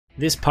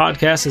This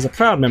podcast is a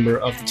proud member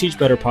of the Teach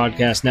Better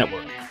Podcast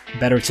Network.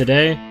 Better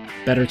today,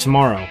 better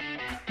tomorrow,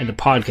 and the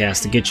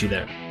podcast to get you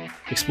there.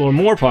 Explore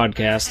more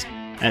podcasts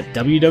at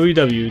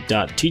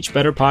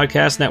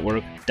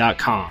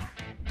www.teachbetterpodcastnetwork.com.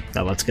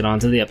 Now let's get on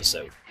to the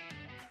episode.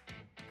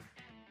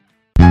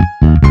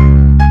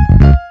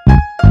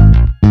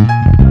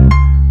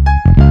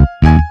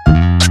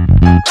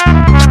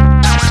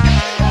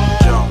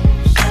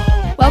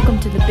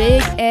 Welcome to the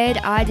Big Ed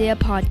Idea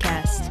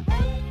Podcast,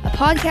 a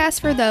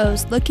podcast for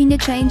those looking to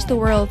change the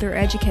world through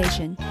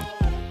education.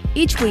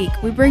 Each week,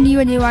 we bring you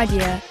a new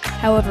idea,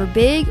 however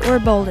big or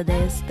bold it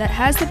is, that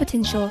has the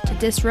potential to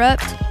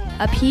disrupt,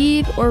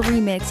 upheave, or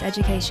remix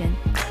education.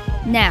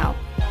 Now,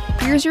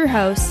 here's your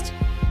host,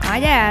 my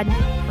dad,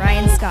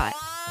 Ryan Scott.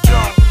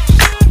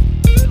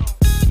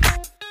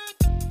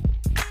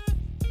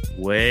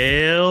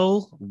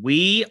 Well,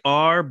 we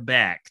are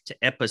back to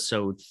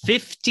episode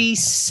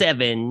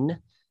 57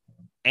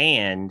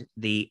 and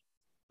the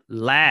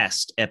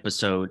last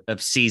episode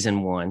of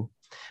season 1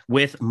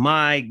 with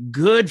my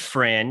good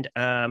friend.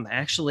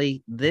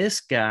 Actually,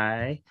 this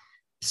guy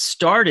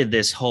started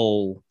this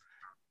whole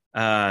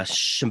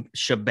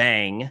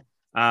shebang.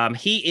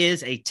 He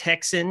is a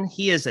Texan.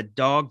 He is a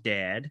dog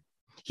dad.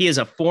 He is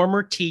a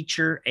former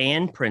teacher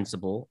and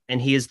principal, and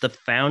he is the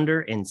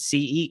founder and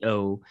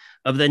CEO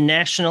of the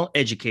National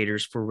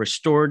Educators for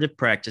Restorative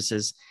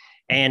Practices.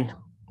 And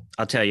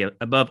I'll tell you,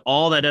 above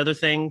all that other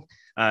thing,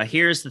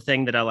 here's the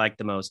thing that I like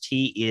the most.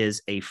 He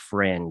is a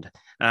friend.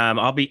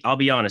 I'll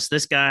be honest.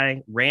 This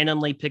guy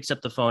randomly picks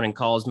up the phone and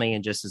calls me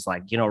and just is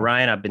like,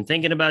 Ryan, I've been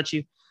thinking about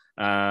you.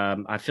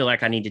 I feel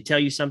like I need to tell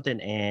you something.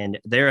 And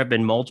there have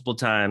been multiple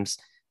times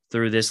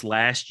through this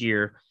last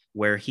year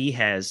where he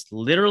has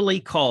literally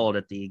called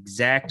at the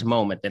exact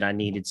moment that I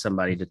needed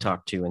somebody to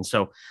talk to. And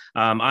so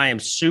I am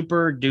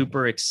super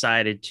duper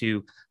excited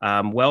to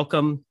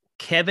welcome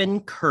Kevin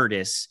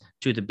Curtis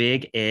to the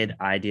Big Ed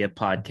Idea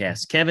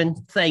Podcast. Kevin,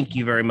 thank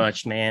you very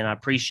much, man. I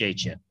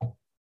appreciate you.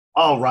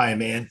 Oh, Ryan,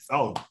 man.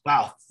 Oh,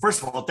 wow.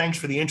 First of all, thanks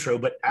for the intro,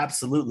 but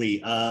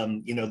absolutely.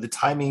 The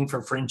timing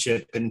for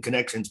friendship and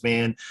connections,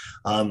 man,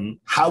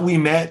 how we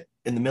met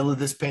in the middle of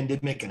this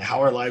pandemic and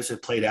how our lives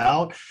have played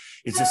out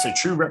is just a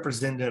true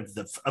representative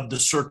of the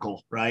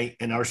circle, right?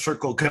 And our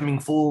circle coming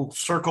full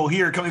circle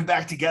here, coming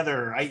back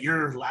together, right?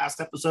 Your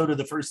last episode of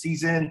the first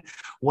season,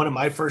 one of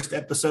my first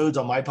episodes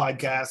on my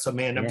podcast. So,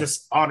 man, I'm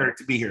just honored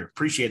to be here.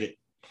 Appreciate it.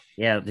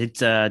 Yeah,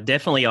 it's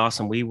definitely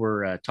awesome. We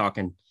were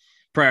talking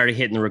prior to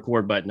hitting the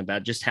record button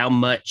about just how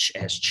much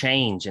has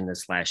changed in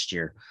this last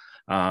year.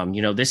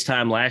 This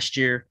time last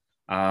year,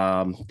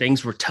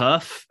 things were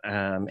tough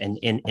and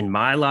in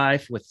my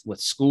life with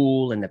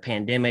school and the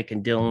pandemic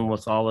and dealing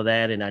with all of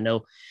that. And I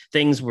know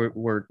things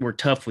were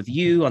tough with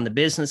you on the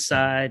business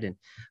side. And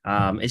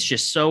it's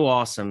just so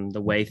awesome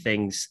the way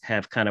things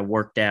have kind of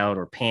worked out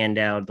or panned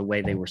out the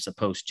way they were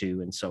supposed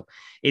to. And so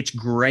it's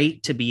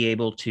great to be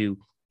able to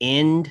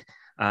end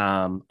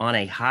on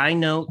a high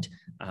note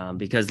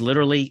because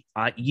literally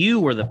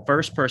you were the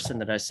first person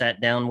that I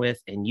sat down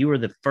with, and you were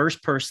the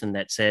first person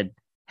that said,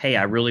 hey,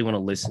 I really want to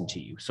listen to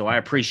you. So I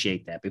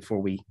appreciate that before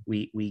we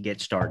get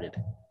started.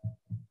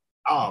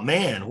 Oh,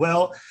 man.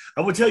 Well,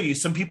 I will tell you,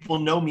 some people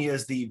know me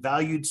as the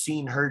valued,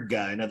 seen, heard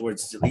guy. In other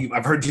words,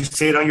 I've heard you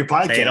say it on your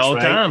podcast. Say it all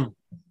the time.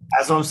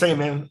 That's what I'm saying,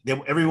 man.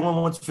 Everyone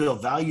wants to feel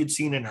valued,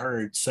 seen, and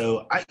heard.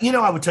 So I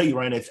would tell you,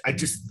 Ryan,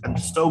 I'm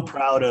so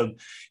proud of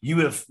you.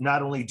 Have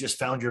not only just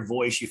found your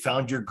voice, you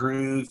found your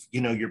groove.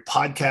 Your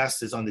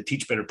podcast is on the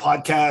Teach Better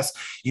podcast.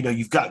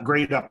 You've got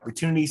great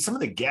opportunities. Some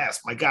of the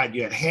guests, my God,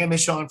 you had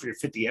Hamish on for your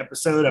 50th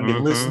episode. I've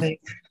been listening.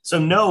 So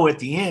no, at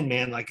the end,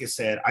 man, like I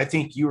said, I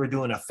think you are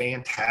doing a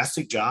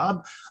fantastic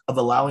job of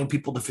allowing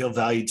people to feel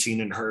valued,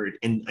 seen, and heard.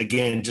 And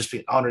again, just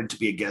be honored to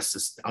be a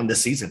guest on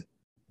this season.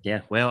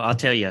 Yeah, well, I'll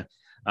tell you.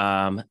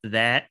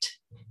 That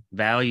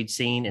valued,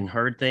 seen, and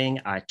heard thing,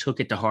 I took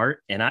it to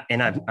heart, and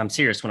I'm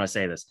serious when I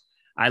say this.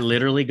 I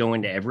literally go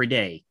into every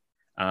day,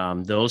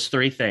 those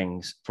three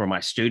things for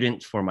my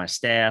students, for my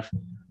staff.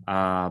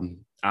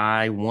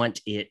 I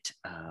want it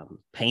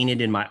painted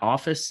in my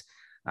office.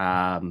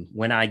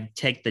 When I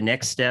take the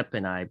next step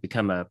and I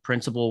become a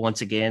principal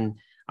once again,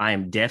 I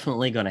am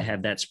definitely going to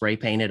have that spray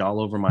painted all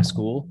over my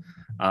school.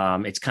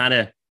 It's kind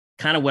of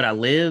what I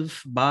live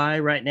by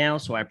right now.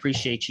 So I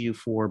appreciate you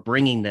for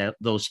bringing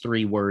those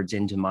three words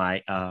into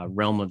my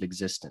realm of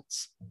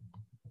existence.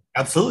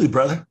 Absolutely,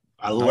 brother.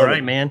 I love it. All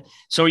right, man.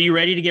 So are you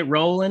ready to get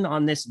rolling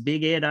on this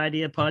Big Ed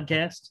Idea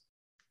podcast?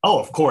 Oh,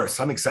 of course.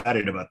 I'm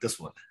excited about this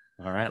one.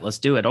 All right, let's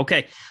do it.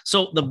 Okay.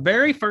 So the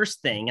very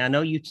first thing, I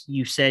know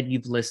you said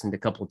you've listened a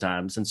couple of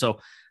times. And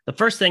so the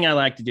first thing I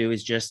like to do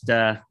is just,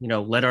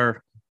 let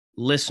our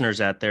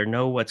listeners out there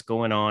know what's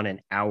going on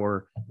in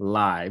our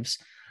lives.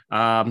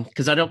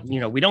 Because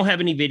we don't have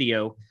any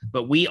video,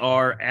 but we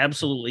are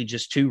absolutely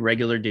just two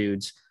regular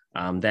dudes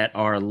that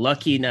are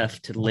lucky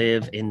enough to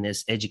live in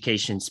this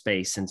education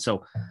space. And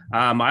so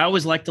I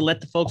always like to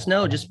let the folks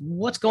know just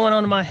what's going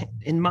on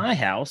in my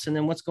house, and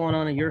then what's going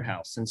on in your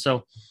house. And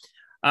so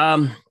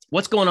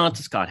what's going on at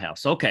the Scott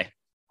house? Okay.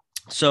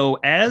 So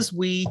as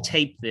we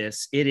tape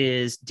this, it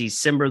is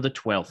December the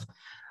 12th.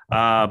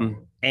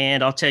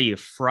 And I'll tell you,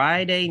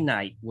 Friday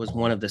night was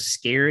one of the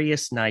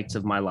scariest nights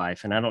of my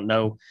life. And I don't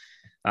know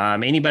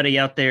anybody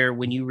out there,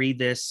 when you read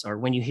this or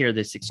when you hear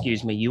this,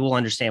 excuse me, you will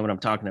understand what I'm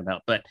talking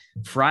about. But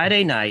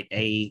Friday night,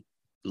 a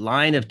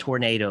line of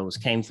tornadoes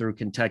came through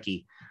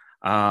Kentucky,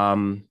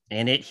 and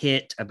it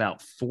hit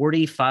about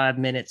 45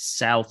 minutes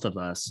south of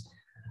us.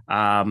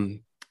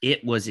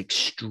 It was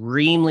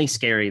extremely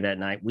scary that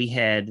night. We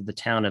had the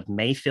town of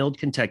Mayfield,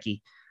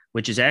 Kentucky,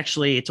 which is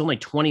actually, it's only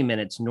 20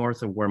 minutes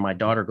north of where my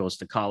daughter goes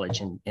to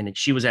college. And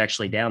she was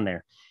actually down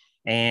there.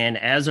 And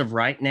as of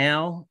right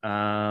now,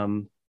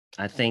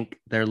 I think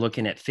they're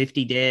looking at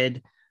 50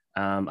 dead.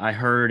 I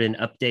heard an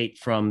update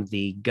from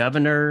the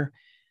governor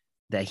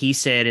that he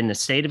said in the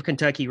state of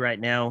Kentucky right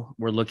now,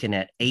 we're looking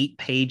at 8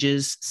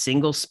 pages,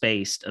 single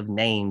spaced, of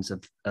names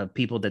of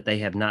people that they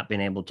have not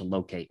been able to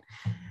locate.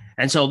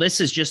 And so this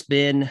has just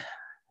been,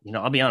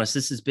 I'll be honest,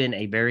 this has been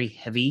a very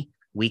heavy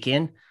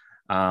weekend.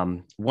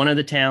 One of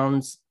the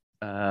towns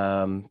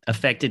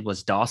affected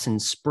was Dawson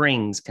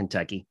Springs,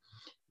 Kentucky,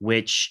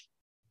 which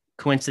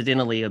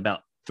coincidentally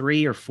about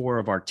 3 or 4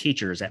 of our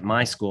teachers at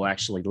my school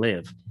actually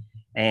live.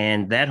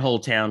 And that whole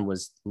town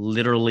was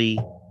literally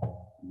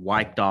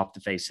wiped off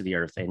the face of the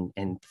earth.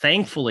 And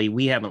thankfully,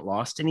 we haven't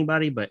lost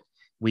anybody, but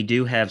we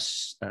do have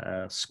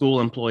school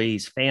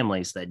employees'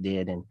 families that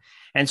did.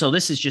 And so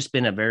this has just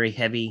been a very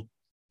heavy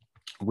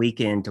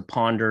weekend to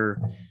ponder,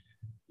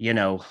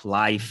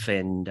 life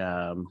and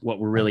what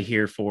we're really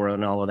here for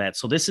and all of that.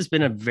 So this has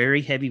been a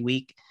very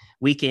heavy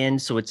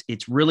weekend. So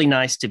it's really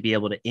nice to be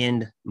able to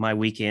end my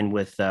weekend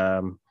with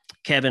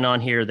Kevin on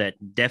here. That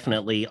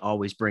definitely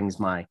always brings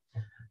my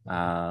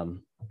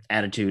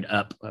attitude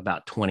up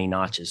about 20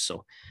 notches.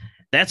 So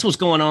that's what's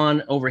going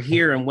on over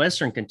here in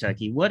Western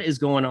Kentucky. What is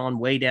going on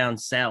way down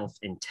south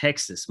in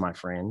Texas, my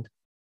friend?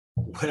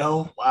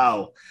 Well,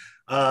 wow.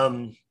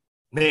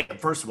 Man,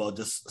 first of all,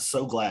 just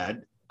so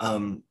glad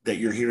that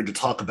you're here to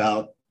talk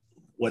about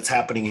what's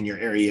happening in your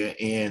area,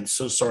 and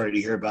so sorry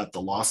to hear about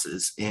the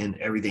losses and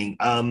everything.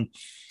 I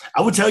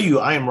would tell you,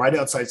 I am right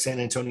outside San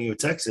Antonio,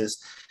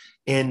 Texas,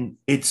 and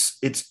it's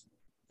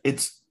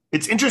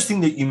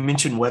interesting that you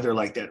mentioned weather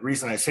like that. The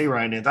reason I say,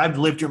 Ryan, is I've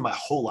lived here my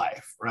whole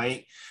life,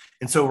 right?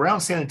 And so around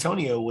San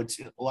Antonio, which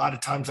a lot of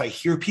times I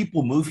hear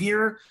people move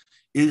here,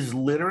 is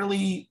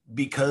literally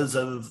because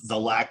of the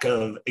lack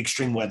of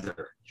extreme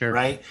weather, sure.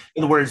 Right?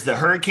 In other words, the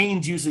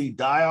hurricanes usually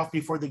die off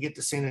before they get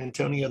to San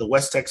Antonio. The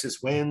West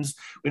Texas winds,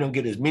 we don't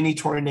get as many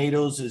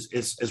tornadoes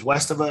as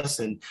west of us,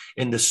 and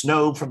the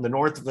snow from the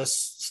north of us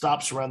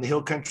stops around the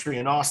hill country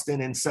in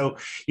Austin. And so,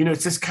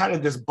 it's just kind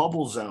of this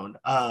bubble zone.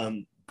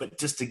 But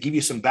just to give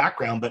you some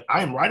background, but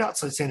I am right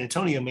outside San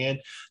Antonio, man.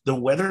 The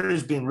weather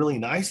has been really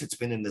nice. It's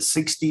been in the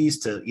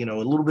 60s to, a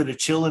little bit of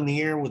chill in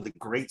the air with the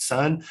great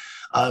sun.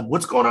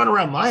 What's going on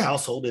around my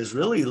household is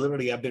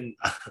literally, I've been,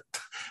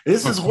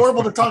 this is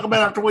horrible to talk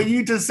about after what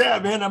you just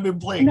said, man. I've been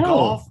playing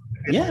golf.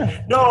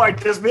 Yeah. No, I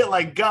just meant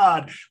like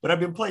God, but I've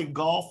been playing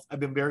golf. I've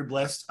been very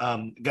blessed.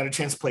 Got a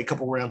chance to play a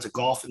couple rounds of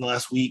golf in the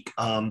last week.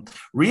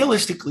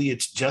 Realistically,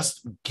 it's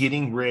just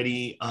getting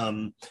ready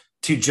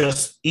to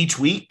just each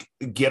week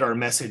get our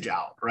message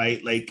out,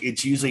 right? Like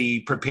it's usually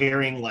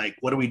preparing, like,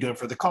 what are we doing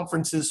for the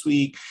conference this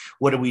week?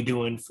 What are we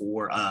doing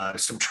for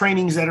some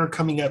trainings that are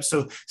coming up?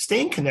 So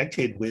staying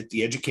connected with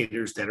the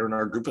educators that are in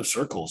our group of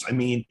circles. I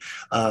mean,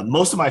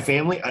 most of my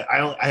family,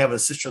 I have a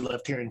sister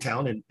left here in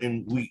town,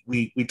 and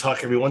we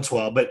talk every once in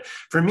a while, but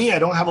for me, I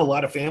don't have a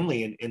lot of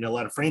family and a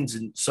lot of friends.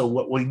 And so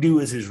what we do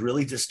is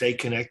really just stay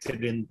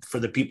connected and for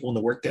the people in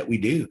the work that we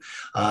do.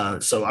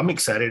 So I'm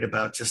excited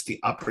about just the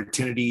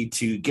opportunity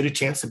to get a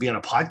chance to be on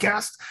a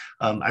podcast.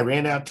 I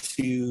ran out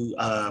to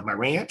my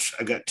ranch.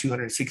 I got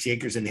 260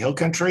 acres in the hill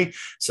country.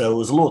 So it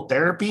was a little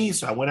therapy.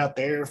 So I went out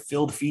there,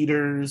 filled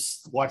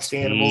feeders, watched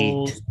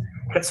animals,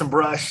 cut some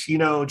brush,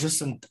 just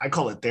some, I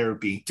call it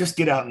therapy, just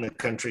get out in the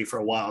country for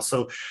a while.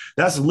 So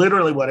that's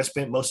literally what I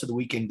spent most of the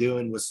weekend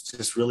doing, was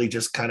just really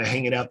just kind of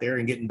hanging out there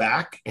and getting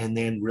back, and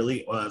then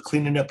really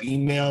cleaning up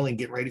email and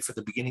getting ready for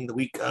the beginning of the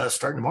week,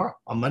 starting tomorrow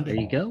on Monday.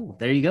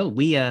 There you go.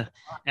 We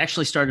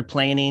actually started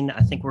planning.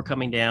 I think we're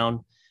coming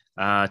down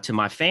to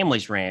my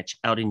family's ranch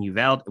out in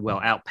Uvalde,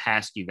 out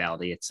past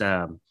Uvalde. It's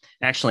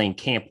actually in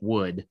Camp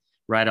Wood,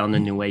 right on the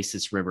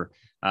Nueces River.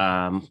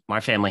 My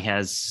family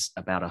has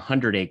about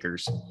 100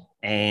 acres,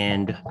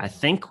 and I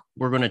think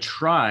we're going to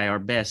try our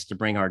best to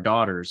bring our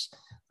daughters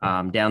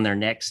down there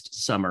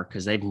next summer,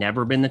 because they've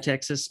never been to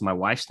Texas. My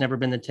wife's never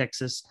been to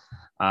Texas.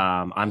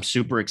 I'm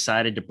super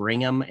excited to bring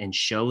them and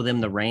show them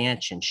the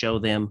ranch and show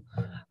them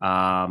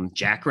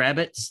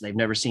jackrabbits. They've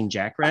never seen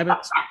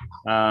jackrabbits.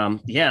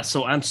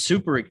 So I'm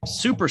super,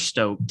 super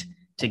stoked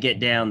to get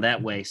down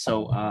that way.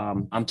 So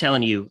I'm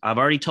telling you, I've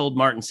already told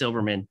Martin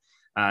Silverman,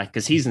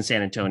 because he's in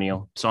San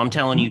Antonio. So I'm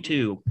telling you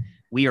too,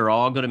 we are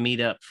all going to meet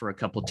up for a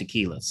couple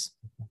tequilas.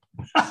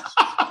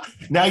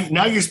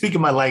 Now you're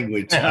speaking my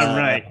language. All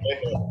right.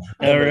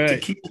 All right.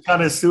 Tequila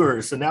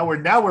connoisseur. So now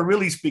we're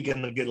really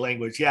speaking the good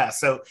language. Yeah.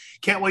 So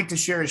can't wait to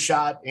share a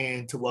shot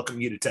and to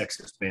welcome you to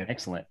Texas, man.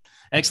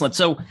 Excellent.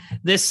 So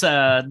this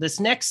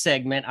next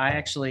segment, I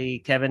actually,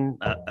 Kevin,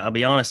 I'll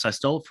be honest, I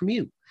stole it from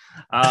you.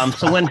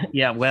 So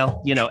educators.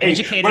 Well,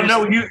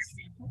 no,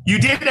 you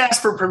did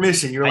ask for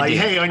permission. You're like,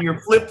 hey, on your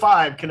Flip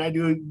 5, can I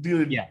do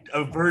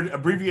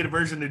abbreviated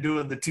version of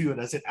doing the 2? And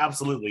I said,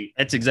 absolutely.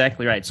 That's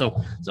exactly right. So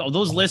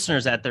those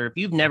listeners out there, if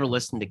you've never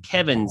listened to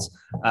Kevin's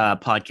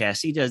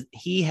podcast,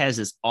 he has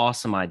this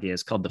awesome idea.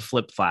 It's called the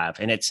Flip 5,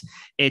 and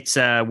it's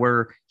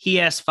where he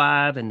asks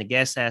 5 and the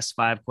guest asks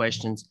 5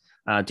 questions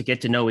to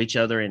get to know each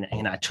other.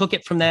 And I took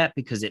it from that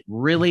because it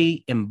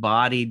really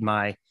embodied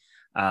my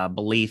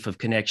belief of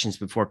connections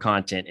before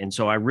content. And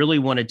so I really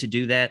wanted to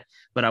do that,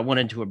 but I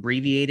wanted to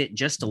abbreviate it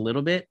just a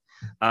little bit.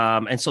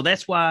 And so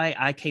that's why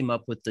I came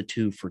up with the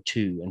 2 for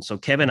 2. And so,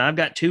 Kevin, I've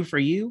got 2 for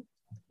you.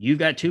 You've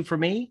got 2 for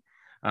me.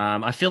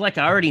 I feel like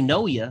I already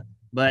know you,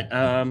 but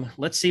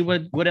let's see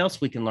what else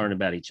we can learn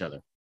about each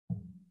other.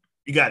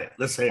 You got it.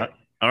 Let's say it.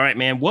 All right,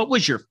 man. What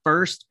was your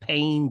first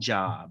paying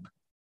job?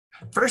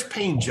 First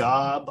paying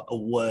job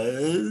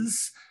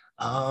was...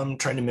 I'm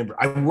trying to remember.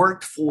 I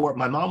worked for,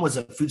 my mom was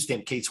a food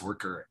stamp case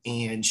worker,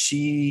 and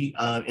she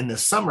in the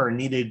summer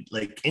needed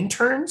like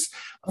interns,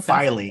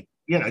 filing,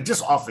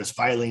 just office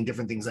filing,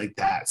 different things like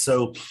that.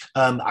 So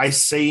I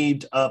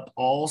saved up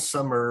all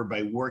summer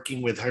by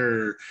working with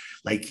her.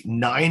 Like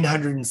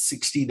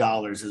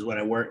 $960 is what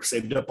I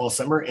saved up all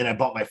summer, and I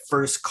bought my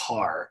first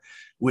car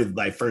with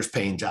my first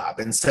paying job.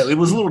 And so it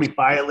was literally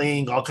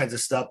filing, all kinds of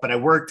stuff, but I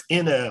worked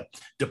in a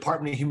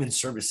Department of Human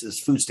Services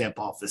food stamp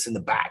office in the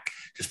back,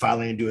 just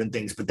filing and doing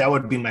things. But that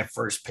would be my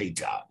first paid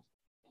job.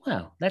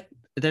 Wow, that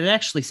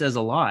actually says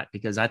a lot,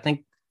 because I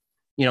think,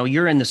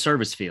 you're in the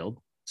service field.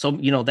 So,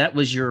 that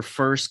was your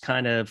first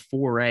kind of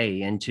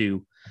foray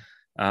into,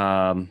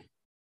 that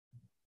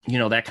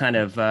kind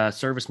of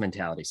service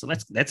mentality. So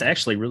that's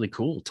actually really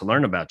cool to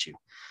learn about you.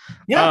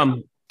 Yeah.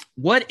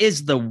 What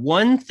is the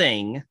one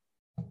thing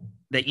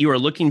that you are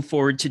looking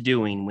forward to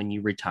doing when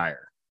you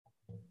retire?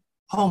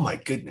 Oh my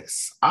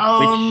goodness.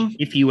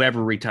 If you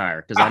ever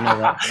retire, because I know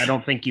that I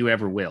don't think you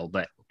ever will,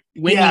 but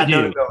when you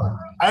do. No.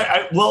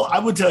 I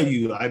would tell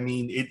you, I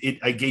mean,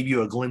 I gave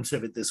you a glimpse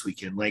of it this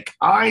weekend. Like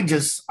I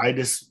just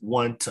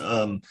want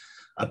a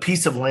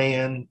piece of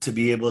land to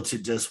be able to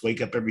just wake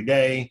up every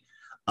day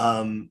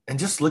and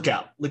just look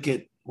at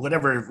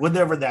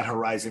whatever that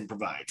horizon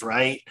provides,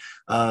 right?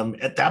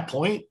 At that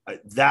point,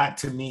 that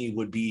to me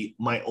would be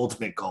my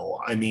ultimate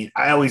goal. I mean,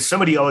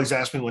 somebody always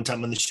asked me one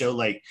time on the show,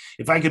 like,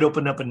 if I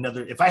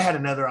had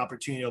another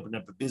opportunity to open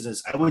up a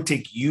business, I would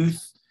take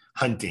youth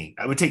hunting.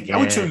 I would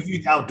show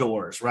youth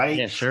outdoors, right?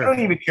 Yeah, sure. I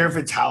don't even care if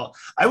it's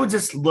I would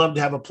just love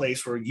to have a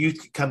place where youth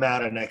could come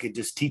out and I could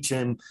just teach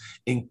them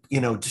and,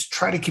 just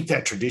try to keep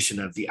that tradition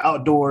of the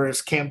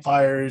outdoors,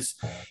 campfires,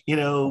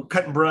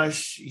 cut and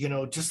brush,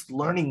 just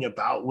learning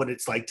about what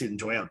it's like to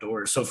enjoy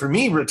outdoors. So for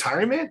me,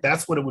 retirement,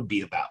 that's what it would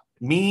be about.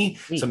 Me,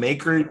 some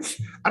acreage.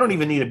 I don't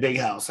even need a big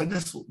house. I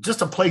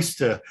just a place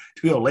to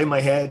be able to lay my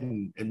head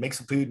and make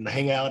some food and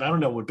hang out. I don't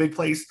know, a big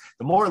place.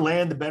 The more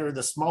land, the better.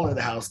 The smaller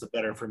the house, the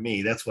better for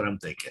me. That's what I'm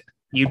thinking.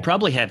 You'd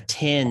probably have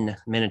 10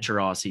 miniature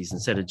Aussies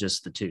instead of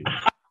just the 2.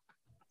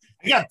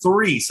 I got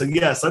 3. So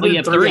yes, you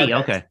have 3.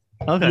 Okay.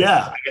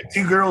 Yeah, I got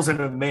 2 girls and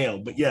a male.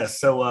 But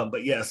yes,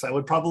 I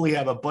would probably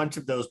have a bunch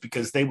of those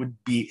because they would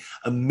be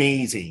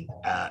amazing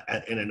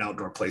in an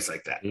outdoor place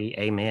like that.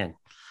 Amen.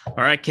 All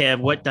right,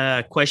 Kev, what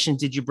questions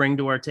did you bring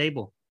to our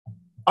table?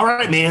 All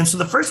right, man. So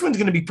the first one's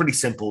going to be pretty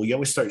simple. You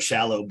always start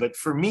shallow, but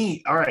for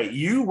me, all right,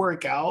 you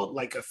work out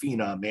like a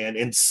phenom, man.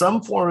 In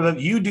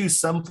you do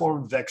some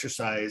form of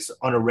exercise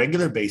on a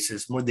regular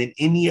basis more than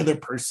any other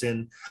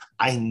person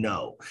I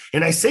know.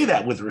 And I say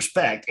that with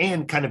respect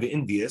and kind of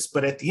envious,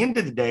 but at the end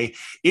of the day,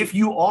 if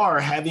you are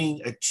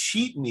having a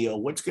cheat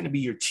meal, what's going to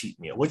be your cheat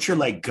meal? What's your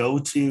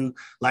go-to?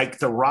 Like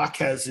The Rock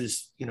has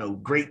his,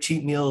 great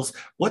cheat meals.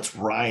 What's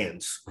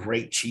Ryan's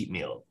great cheat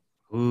meal?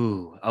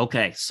 Ooh,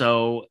 okay.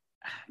 So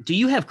do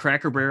you have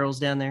Cracker Barrels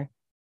down there?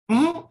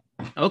 Mm-hmm.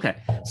 Okay.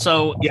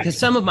 So because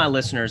some of my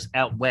listeners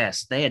out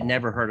west, they had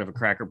never heard of a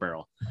Cracker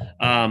Barrel.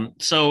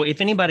 So if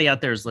anybody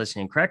out there is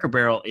listening, Cracker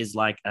Barrel is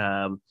like,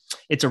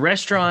 it's a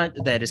restaurant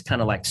that is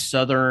kind of like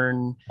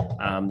Southern.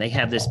 They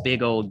have this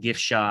big old gift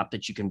shop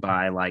that you can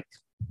buy like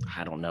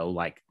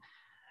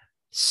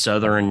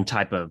Southern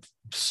type of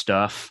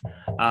stuff.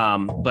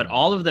 But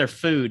all of their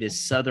food is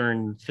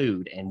Southern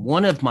food. And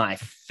one of my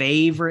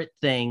favorite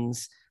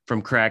things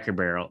from Cracker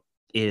Barrel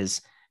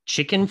is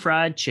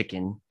fried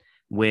chicken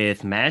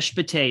with mashed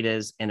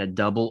potatoes and a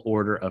double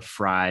order of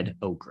fried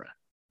okra.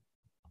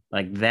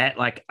 Like that,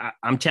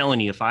 I'm telling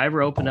you, if I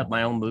ever open up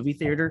my own movie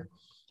theater,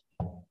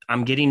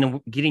 I'm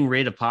getting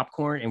rid of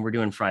popcorn and we're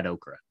doing fried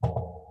okra.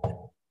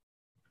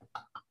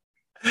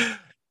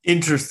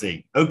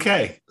 Interesting.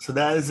 Okay. So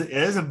it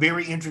is a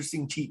very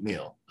interesting cheat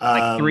meal.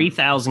 Like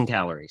 3,000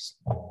 calories.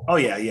 Oh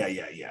yeah.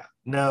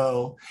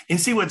 No. And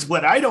see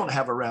what I don't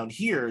have around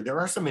here, there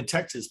are some in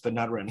Texas, but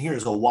not around here,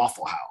 is a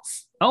Waffle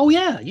House. Oh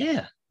yeah,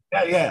 yeah.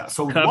 Yeah.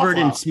 So Covered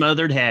in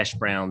smothered hash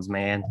browns,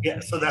 man. Yeah,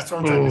 so that's what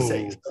I'm trying to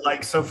say.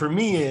 So for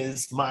me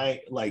is my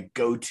like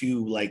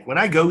go-to, like when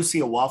I go see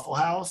a Waffle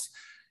House,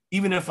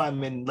 even if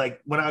I'm in,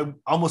 like when I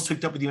almost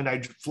hooked up with you and I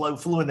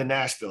flew into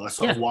Nashville, I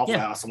saw a Waffle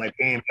House. I'm like,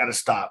 man, gotta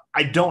stop.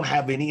 I don't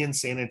have any in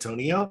San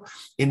Antonio,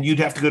 and you'd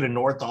have to go to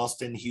North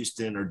Austin,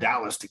 Houston, or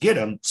Dallas to get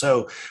them.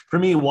 So for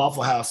me,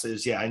 Waffle House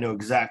is, I know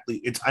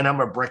exactly. And I'm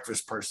a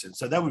breakfast person,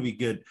 so that would be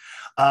good.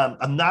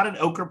 I'm not an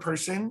okra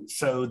person,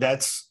 so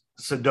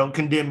don't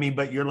condemn me,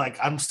 but you're like,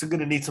 I'm still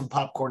gonna need some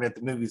popcorn at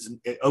the movies,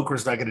 and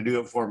okra's not gonna do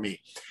it for me.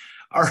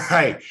 All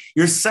right,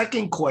 your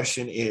second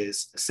question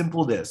is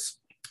simple.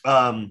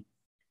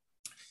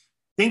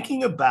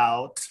 Thinking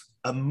about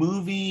a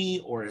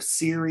movie or a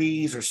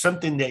series or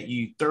something that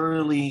you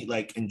thoroughly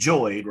like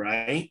enjoyed,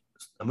 right?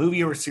 A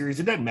movie or a series,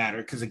 it doesn't matter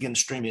because again,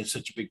 streaming is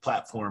such a big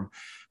platform.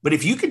 But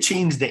if you could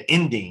change the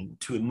ending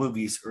to a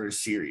movie or a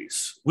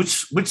series,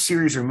 which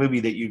series or movie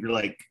that you're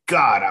like,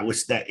 God, I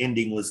wish that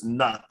ending was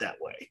not that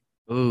way?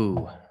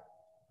 Ooh.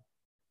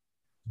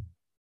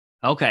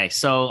 Okay,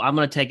 so I'm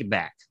going to take it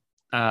back.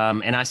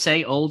 And I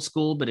say old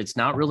school, but it's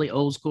not really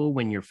old school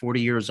when you're 40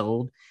 years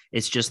old.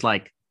 It's just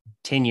like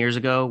 10 years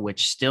ago,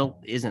 which still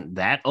isn't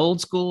that old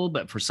school,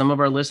 but for some of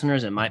our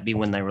listeners, it might be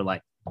when they were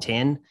like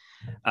 10.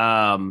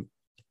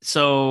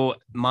 So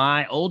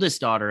my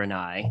oldest daughter and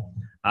I,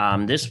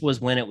 this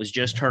was when it was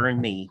just her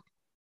and me.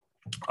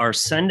 Our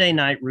Sunday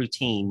night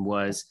routine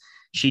was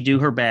she'd do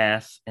her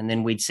bath and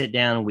then we'd sit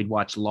down and we'd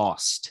watch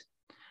Lost.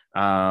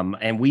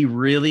 And we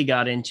really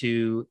got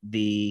into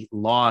the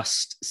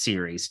Lost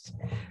series.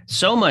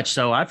 So much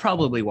so I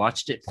probably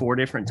watched it 4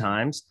 different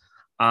times.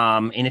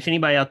 And if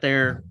anybody out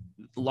there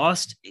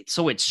Lost,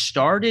 so it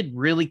started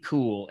really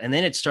cool and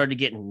then it started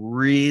getting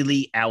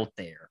really out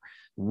there,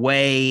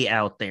 way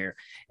out there.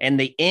 And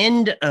the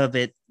end of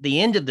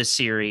the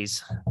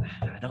series,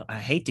 I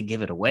hate to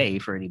give it away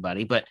for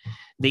anybody, but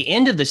the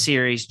end of the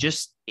series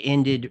just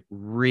ended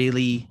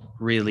really,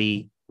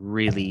 really,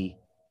 really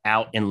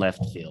out in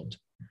left field.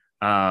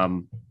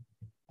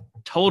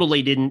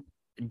 Totally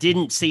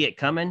didn't see it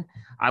coming.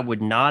 I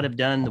would not have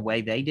done the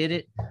way they did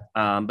it.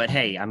 But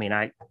hey, I mean,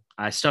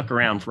 I stuck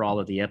around for all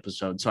of the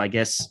episodes, so I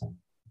guess,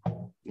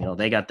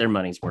 they got their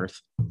money's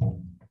worth.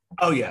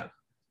 Oh yeah.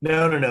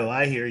 No.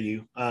 I hear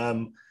you.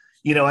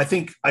 I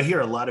think I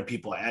hear a lot of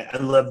people. I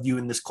love you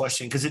in this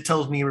question because it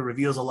tells me, it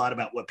reveals a lot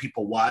about what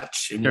people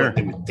watch and what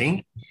they would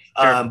think.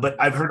 Sure.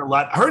 But I've heard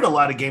a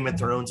lot of Game of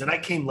Thrones, and I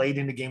came late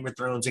into Game of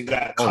Thrones and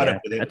got caught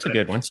up with it. That's a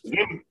good one.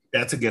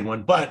 That's a good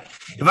one. But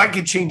if I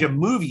could change a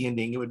movie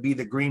ending, it would be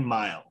The Green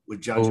Mile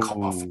with John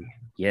Coffey.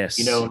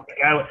 Yes.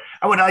 I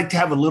would like to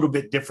have a little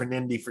bit different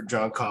ending for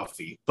John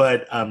Coffey,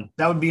 but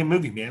that would be a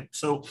movie, man.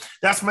 So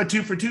that's my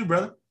 2 for 2,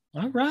 brother.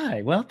 All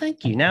right. Well,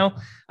 thank you. Now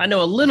I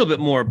know a little bit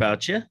more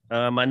about you.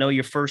 I know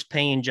your first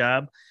paying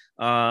job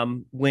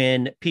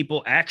when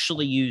people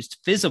actually used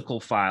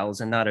physical files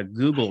and not a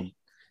Google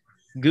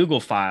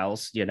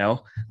files,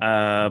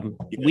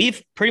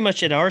 we've pretty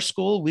much at our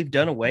school, we've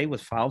done away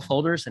with file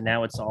folders and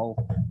now it's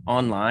all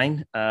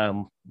online,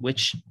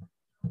 which,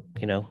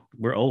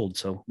 we're old,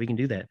 so we can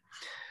do that.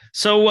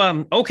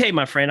 So, okay,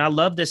 my friend, I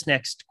love this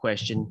next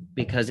question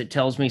because it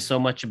tells me so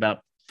much about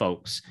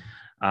folks.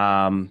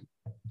 And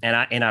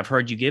I've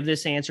heard you give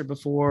this answer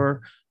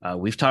before.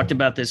 We've talked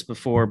about this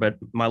before, but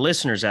my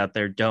listeners out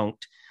there don't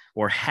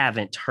or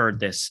haven't heard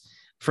this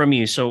from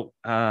you. So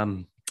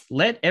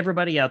let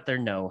everybody out there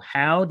know,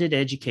 how did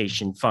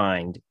education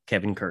find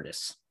Kevin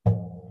Curtis?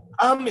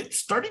 It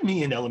started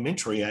me in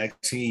elementary.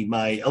 Actually,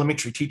 my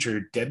elementary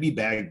teacher, Debbie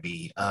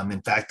Bagby.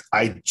 In fact,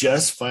 I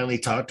just finally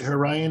talked to her,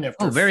 Ryan,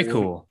 after very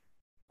cool.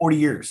 40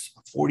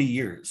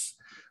 years.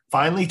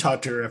 Finally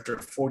talked to her after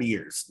 40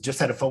 years. Just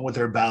had a phone with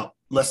her about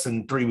less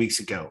than 3 weeks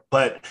ago.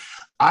 But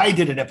I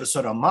did an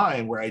episode on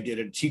mine where I did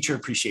a teacher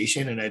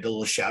appreciation and I did a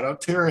little shout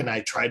out to her and I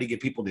tried to get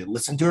people to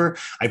listen to her.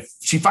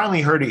 She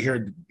finally heard it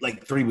here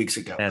like 3 weeks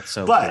ago. That's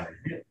so But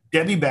cool.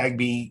 Debbie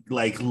Bagby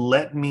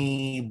let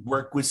me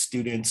work with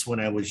students when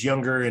I was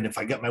younger. And if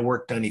I got my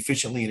work done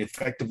efficiently and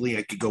effectively,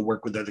 I could go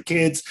work with other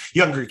kids,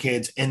 younger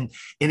kids. And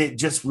it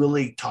just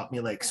really taught me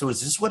so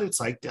is this what it's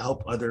like to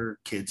help other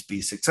kids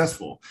be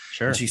successful?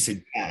 Sure. And she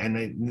said, yeah.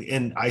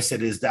 And I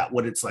said, is that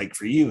what it's like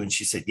for you? And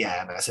she said,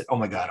 yeah. And I said, oh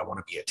my God, I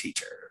want to be a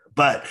teacher.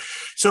 But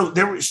so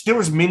there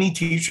was many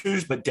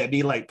teachers, but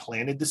Debbie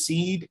planted the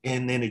seed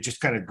and then it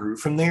just kind of grew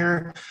from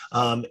there.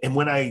 And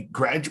when I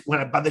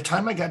graduated, by the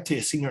time I got to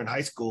a senior in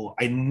high school,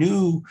 I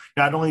knew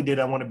not only did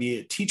I want to be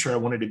a teacher, I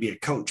wanted to be a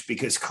coach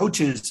because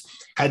coaches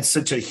had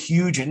such a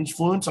huge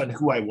influence on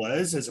who I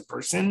was as a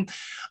person.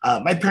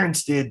 My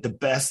parents did the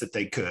best that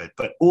they could,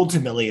 but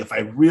ultimately, if I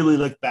really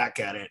look back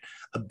at it,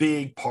 a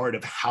big part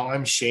of how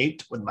I'm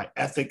shaped with my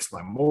ethics,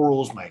 my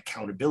morals, my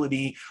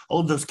accountability, all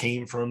of those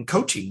came from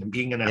coaching and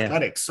being in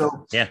athletics.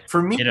 So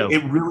for me,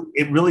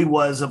 it really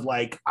was of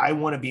I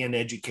want to be an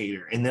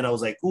educator. And then I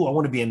was like, oh, I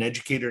want to be an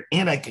educator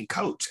and I can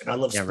coach and I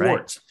love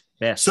sports.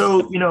 Right. Yeah.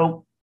 So,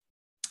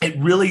 it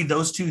really,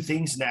 those two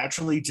things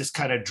naturally just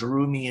kind of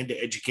drew me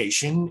into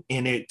education.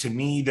 In it, to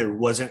me, there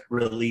wasn't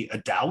really a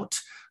doubt.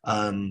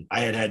 I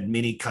had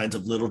many kinds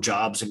of little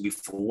jobs and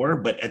before,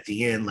 but at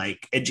the end,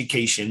 like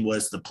education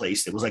was the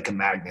place. It was like a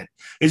magnet.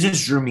 It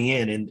just drew me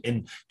in,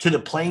 and to the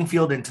playing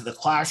field and to the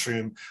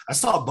classroom. I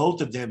saw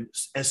both of them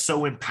as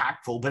so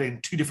impactful, but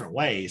in two different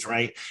ways,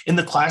 right? In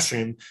the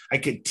classroom, I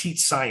could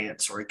teach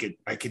science, or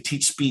I could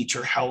teach speech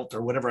or health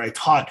or whatever I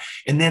taught.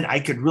 And then I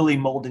could really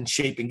mold and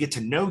shape and get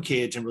to know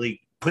kids and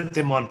really put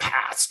them on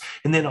paths.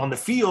 And then on the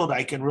field,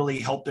 I can really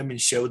help them and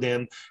show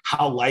them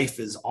how life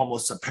is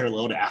almost a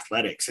parallel to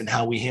athletics, and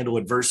how we handle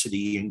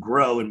adversity and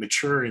grow and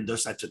mature and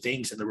those types of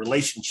things. And the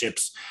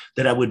relationships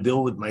that I would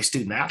build with my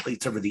student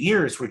athletes over the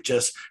years were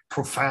just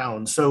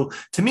profound. So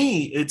to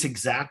me, it's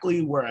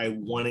exactly where I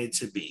wanted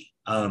to be.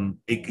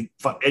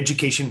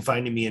 Education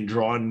finding me and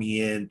drawing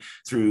me in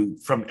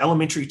from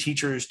elementary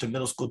teachers to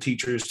middle school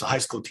teachers to high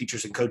school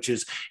teachers and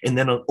coaches, and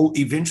then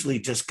eventually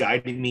just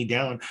guiding me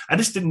down. I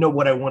just didn't know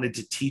what I wanted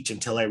to teach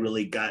until I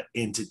really got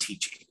into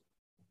teaching.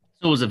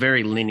 So it was a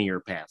very linear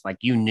path. Like,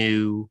 you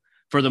knew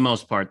for the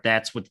most part,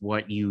 that's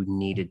what you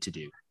needed to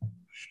do.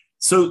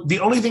 So the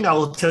only thing I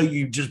will tell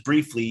you just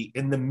briefly,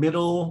 in the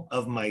middle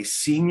of my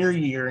senior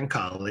year in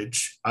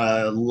college,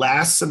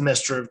 last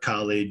semester of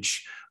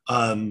college,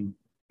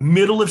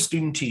 middle of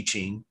student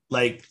teaching,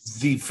 like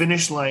the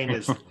finish line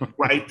is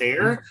right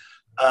there.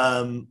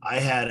 I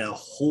had a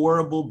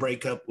horrible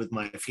breakup with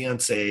my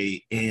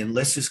fiance, and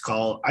let's just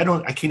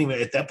I can't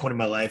even, at that point in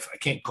my life, I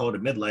can't call it a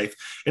midlife,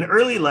 an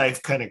early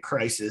life kind of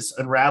crisis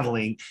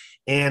unraveling.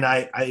 And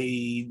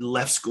I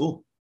left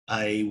school.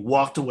 I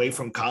walked away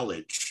from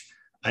college.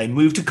 I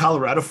moved to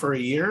Colorado for a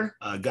year,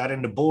 got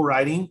into bull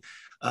riding,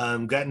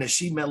 got into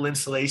sheet metal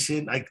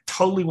installation. I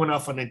totally went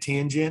off on a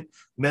tangent,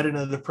 met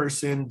another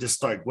person,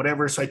 just like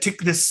whatever. So I took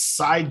this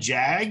side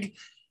jag.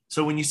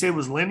 So when you say it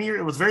was linear,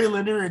 it was very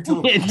linear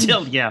until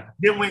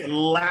it went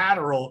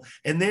lateral.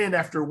 And then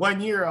after 1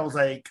 year, I was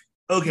like,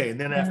 okay.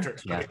 And then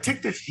I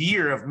took this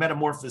year of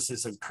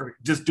metamorphosis of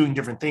just doing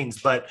different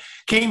things, but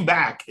came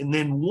back. And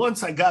then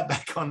once I got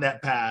back on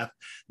that path,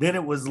 then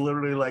it was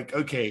literally like,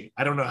 okay,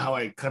 I don't know how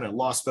I kind of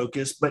lost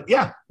focus, but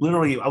yeah,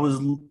 literally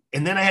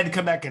and then I had to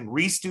come back and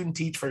re-student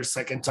teach for a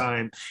second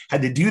time,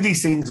 had to do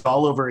these things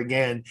all over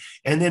again.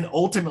 And then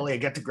ultimately I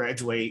got to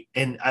graduate.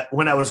 And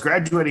when I was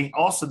graduating,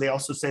 they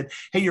also said,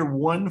 hey, you're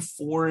one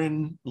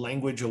foreign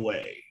language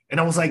away.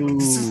 And I was like,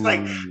 this is like,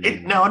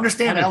 now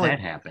understand, how did that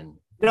happen?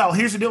 No,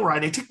 here's the deal,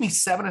 Ryan. It took me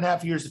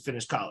 7.5 years to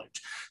finish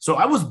college. So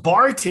I was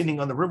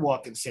bartending on the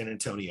Riverwalk in San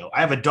Antonio.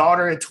 I have a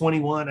daughter at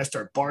 21. I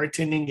start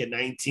bartending at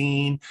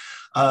 19.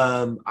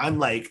 I'm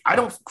like,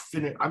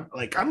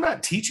 I'm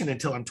not teaching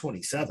until I'm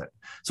 27.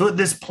 So at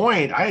this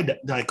point, I had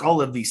like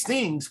all of these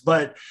things.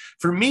 But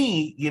for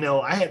me,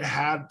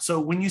 so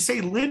when you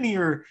say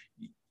linear,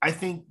 I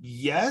think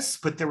yes,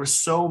 but there were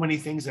so many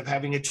things of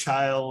having a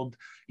child,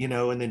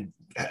 and then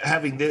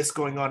having this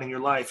going on in your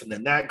life and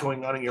then that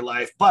going on in your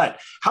life. But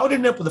how it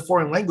ended up with a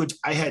foreign language,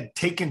 I had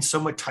taken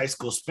so much high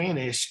school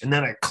Spanish, and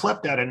then I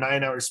clept out a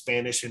 9-hour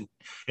Spanish in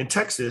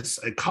Texas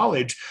at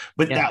college,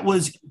 but that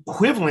was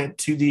equivalent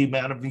to the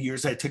amount of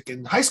years I took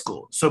in high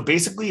school. So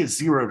basically it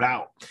zeroed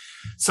out.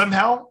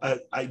 Somehow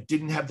I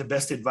didn't have the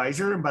best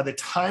advisor. And by the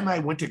time I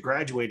went to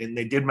graduate and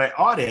they did my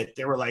audit,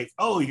 they were like,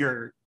 oh,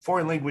 your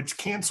foreign language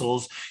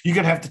cancels. You're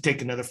going to have to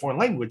take another foreign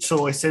language.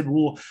 So I said,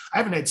 well, I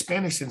haven't had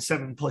Spanish in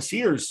 7+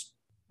 years.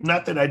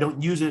 Not that I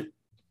don't use it,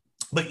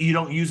 but you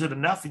don't use it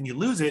enough and you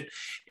lose it.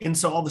 And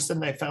so all of a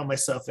sudden I found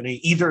myself in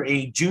either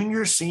a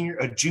junior,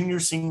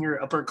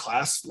 senior, upper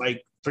class,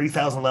 like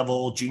 3,000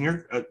 level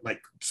junior,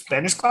 like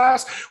Spanish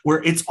class,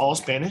 where it's all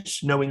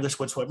Spanish, no English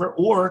whatsoever,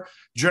 or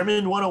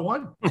German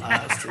 101.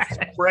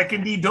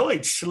 Sprechen die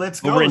Deutsch.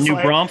 Let's go. Over in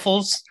New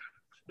Braunfels.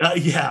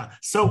 Yeah.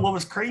 So what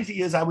was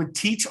crazy is I would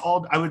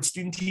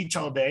student teach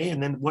all day.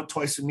 And then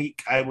twice a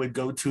week, I would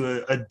go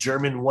to a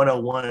German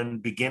 101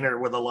 beginner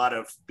with a lot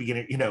of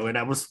beginner, and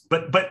I was,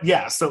 but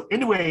yeah. So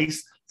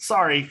anyways,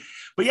 sorry,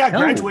 but yeah, I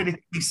graduated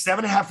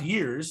 7.5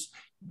 years,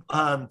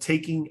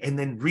 taking and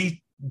then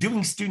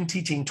doing student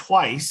teaching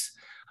twice,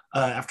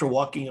 after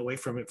walking away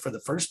from it for the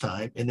first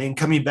time, and then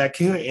coming back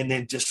here and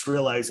then just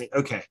realizing,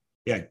 okay,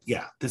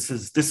 yeah, this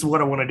is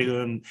what I want to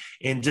do,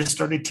 and just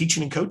started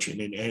teaching and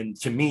coaching, and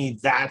to me,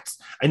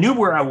 I knew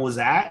where I was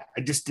at.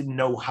 I just didn't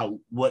know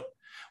what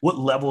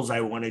levels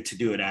I wanted to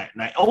do it at,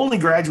 and I only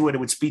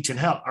graduated with speech and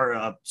health,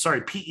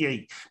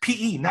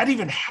 PE, not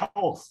even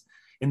health.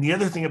 And the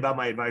other thing about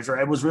my advisor,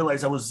 I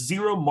realized I was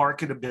zero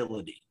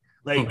marketability.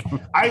 Like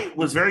I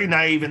was very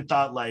naive and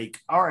thought like,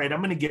 all right, I'm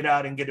going to get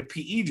out and get a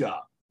PE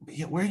job.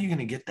 Yeah, where are you going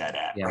to get that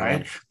at,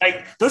 right?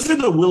 Like those are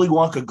the Willy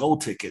Wonka gold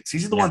tickets.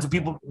 These are the ones that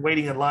people are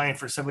waiting in line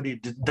for somebody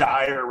to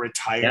die or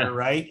retire,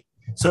 right?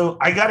 So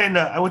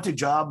I went to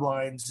job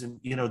lines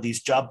and,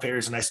 these job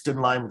fairs, and I stood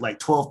in line with like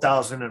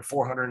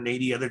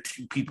 12,480 other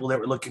people that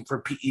were looking for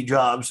PE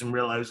jobs, and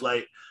realized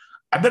like,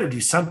 I better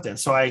do something.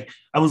 So I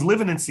was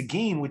living in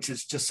Seguin, which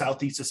is just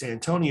southeast of San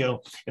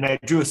Antonio, and I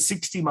drew a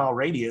 60-mile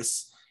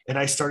radius. And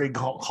I started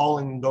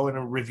calling and going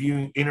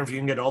and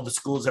interviewing at all the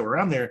schools that were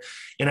around there.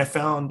 And I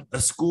found a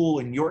school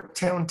in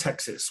Yorktown,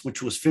 Texas,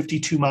 which was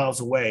 52 miles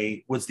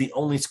away, was the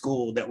only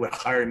school that would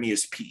hire me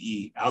as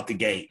PE out the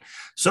gate.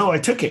 So I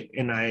took it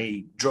and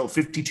I drove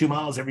 52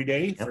 miles every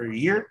day for a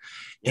year.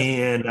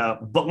 And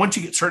but once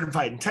you get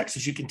certified in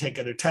Texas, you can take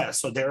other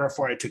tests. So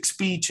therefore, I took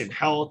speech and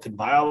health and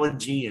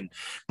biology and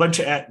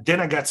then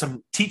I got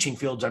some teaching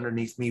fields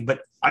underneath me.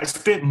 But I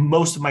spent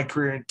most of my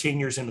career in 10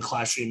 years in the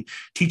classroom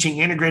teaching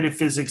integrated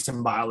physics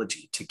and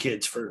biology to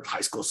kids for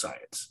high school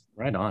science.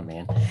 Right on,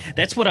 man.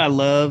 That's what I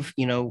love.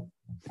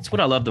 That's what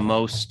I love the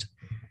most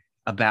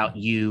about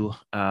you.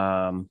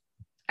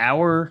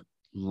 Our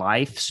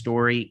life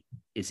story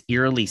is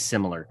eerily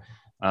similar.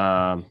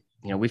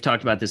 We've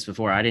talked about this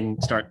before. I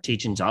didn't start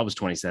teaching until I was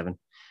 27.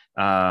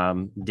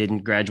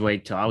 Didn't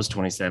graduate till I was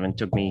 27.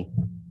 Took me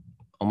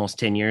almost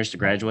 10 years to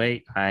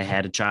graduate. I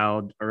had a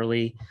child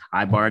early.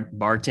 I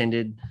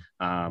bartended.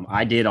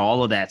 I did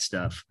all of that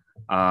stuff.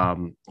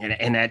 And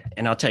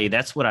I'll tell you,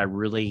 that's what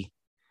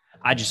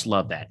I just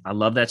love that. I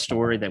love that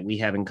story that we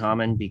have in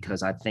common,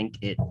 because I think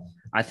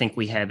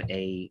we have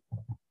a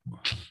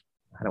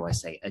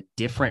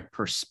different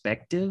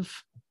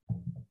perspective,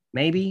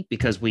 maybe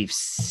because we've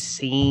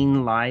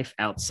seen life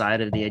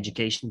outside of the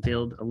education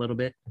field a little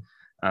bit.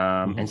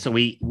 And so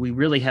we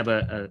really have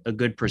a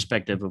good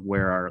perspective of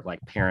where our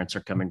parents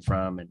are coming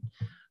from and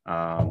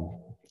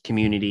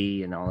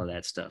community and all of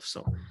that stuff.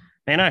 So,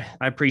 man,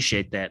 I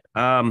appreciate that.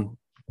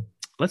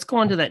 Let's go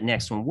on to that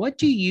next one. What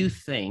do you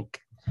think?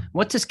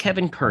 What does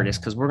Kevin Curtis,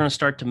 because we're going to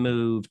start to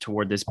move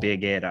toward this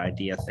big ed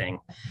idea thing.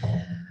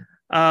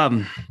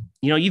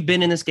 You've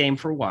been in this game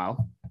for a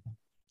while.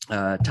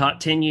 Taught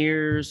 10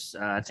 years,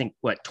 I think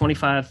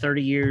 25,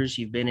 30 years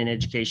you've been in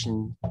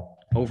education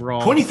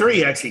overall.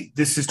 23, actually.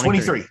 This is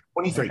 23.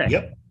 23. Okay.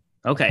 Yep.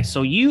 Okay.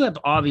 So you have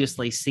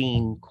obviously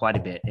seen quite a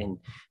bit, and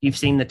you've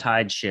seen the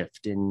tide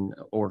shift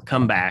or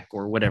come back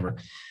or whatever.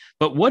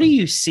 But what do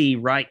you see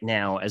right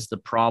now as the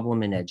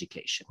problem in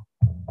education,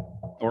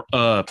 or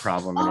a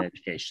problem in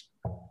education?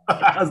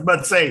 I was about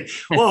to say,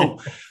 whoa,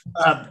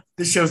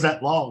 this show's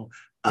that long.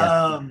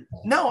 Yeah.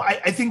 No,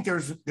 I think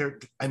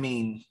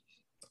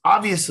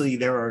obviously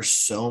there are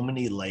so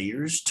many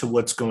layers to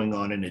what's going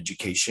on in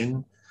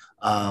education.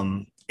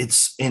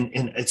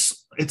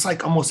 It's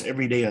like almost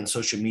every day on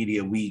social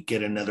media, we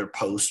get another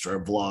post or a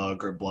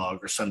blog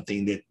or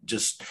something that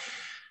just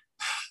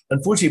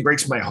unfortunately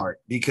breaks my heart,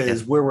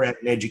 because where we're at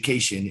in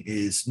education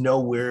is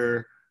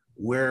nowhere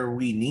where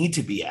we need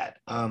to be at.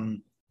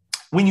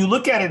 When you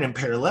look at it in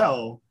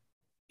parallel,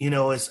 when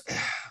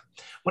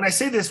I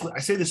say this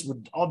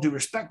with all due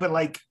respect,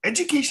 but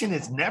education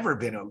has never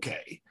been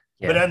okay.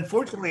 Yeah. But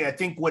unfortunately, I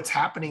think what's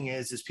happening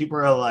is people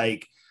are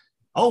like,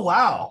 oh,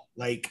 wow.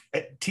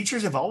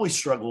 Teachers have always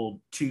struggled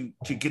to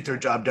get their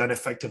job done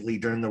effectively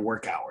during their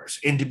work hours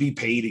and to be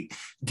paid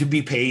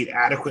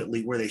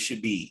adequately where they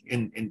should be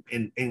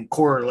in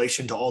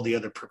correlation to all the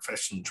other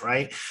professions.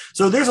 Right.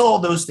 So there's all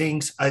those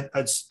things.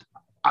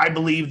 I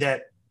believe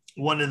that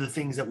one of the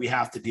things that we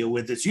have to deal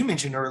with, as you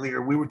mentioned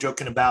earlier, we were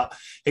joking about,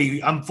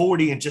 hey, I'm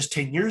 40 and just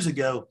 10 years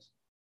ago,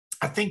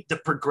 I think the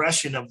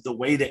progression of the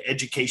way that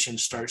education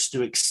starts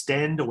to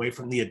extend away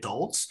from the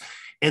adults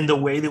and the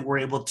way that we're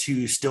able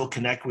to still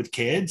connect with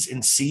kids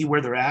and see where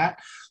they're at.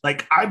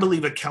 I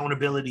believe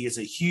accountability is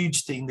a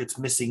huge thing that's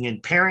missing in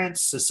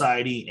parents,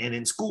 society, and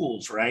in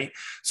schools, right?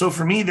 So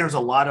for me, there's a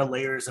lot of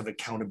layers of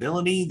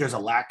accountability. There's a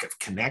lack of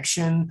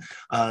connection.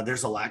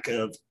 There's a lack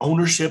of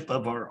ownership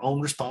of our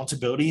own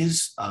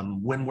responsibilities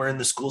when we're in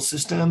the school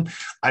system.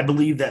 I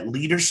believe that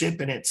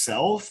leadership in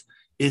itself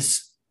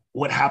is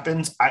what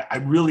happens.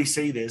 I really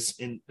say this,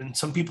 and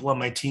some people on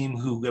my team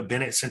who have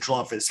been at central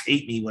office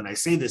hate when I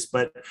say this,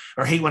 but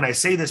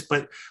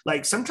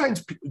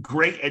sometimes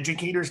great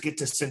educators get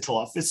to central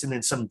office and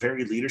in some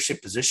very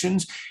leadership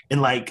positions,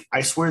 and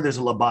I swear there's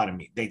a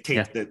lobotomy. They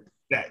take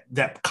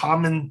that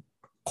common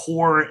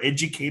core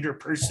educator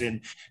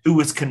person who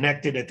was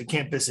connected at the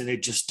campus, and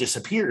it just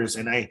disappears.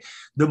 And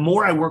the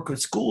more I work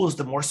with schools,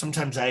 the more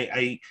sometimes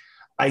I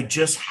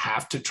just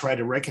have to try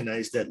to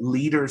recognize that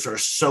leaders are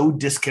so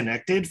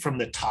disconnected from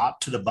the top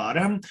to the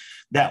bottom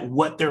that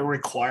what they're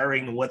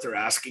requiring and what they're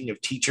asking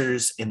of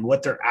teachers and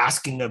what they're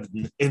asking of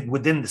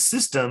within the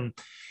system.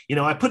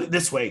 I put it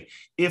this way: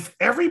 if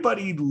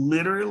everybody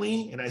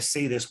literally, and I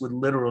say this with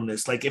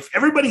literalness, if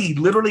everybody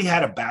literally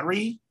had a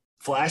battery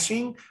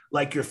flashing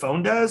like your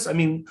phone does. I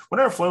mean, when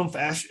our phone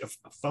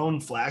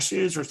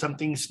flashes or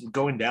something's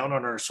going down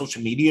on our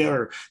social media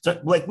or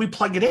we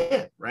plug it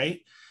in,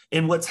 right?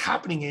 And what's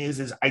happening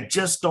is I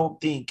just don't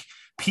think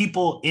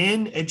people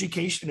in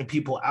education and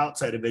people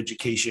outside of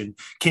education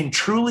can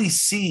truly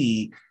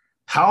see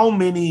how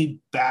many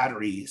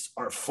batteries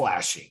are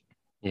flashing.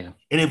 Yeah.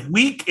 And if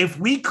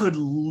we could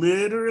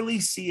literally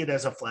see it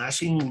as a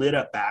flashing lit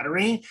up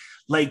battery,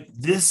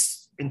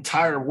 this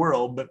entire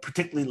world, but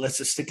particularly let's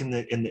just stick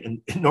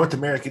in North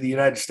America, the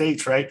United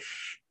States, right?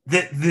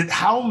 That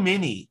how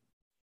many,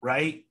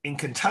 right, in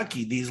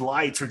Kentucky, these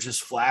lights are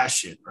just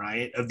flashing,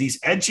 right, of these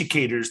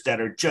educators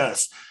that are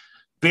just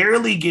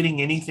barely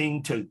getting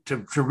anything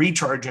to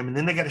recharge them. And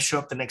then they got to show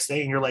up the next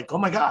day and you're like, oh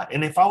my God.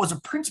 And if I was a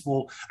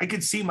principal, I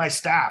could see my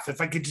staff, if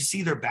I could just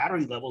see their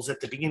battery levels at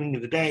the beginning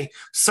of the day,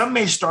 some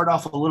may start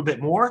off a little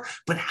bit more,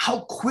 but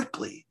how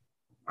quickly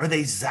are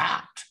they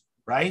zapped,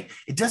 right?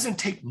 It doesn't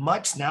take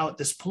much now at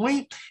this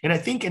point. And I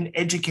think in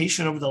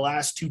education over the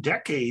last 2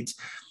 decades,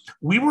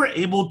 we were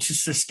able to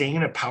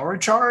sustain a power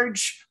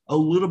charge a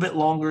little bit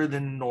longer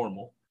than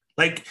normal.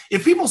 Like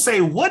if people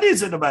say, what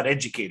is it about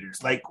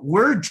educators? Like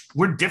we're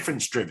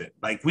difference driven.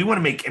 Like we want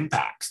to make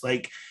impacts.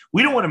 Like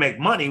we don't want to make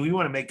money. We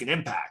want to make an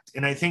impact.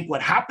 And I think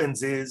what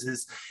happens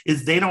is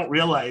they don't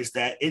realize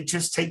that it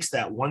just takes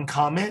that one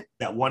comment,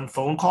 that one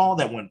phone call,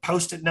 that one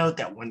Post-it note,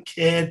 that one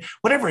kid,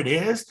 whatever it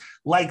is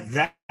like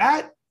that.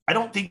 I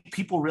don't think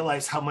people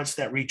realize how much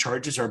that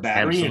recharges our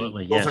battery.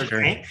 Absolutely. Yeah,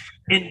 sure.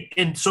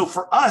 And so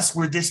for us,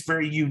 we're this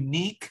very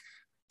unique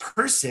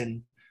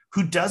person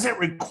who doesn't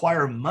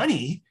require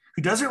money,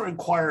 who doesn't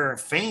require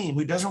fame,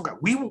 who doesn't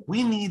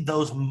we need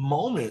those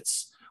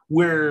moments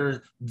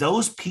where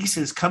those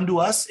pieces come to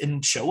us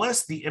and show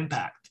us the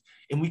impact,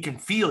 and we can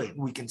feel it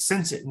and we can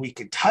sense it and we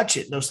can touch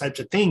it and those types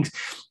of things.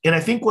 And I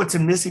think what's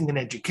missing in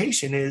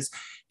education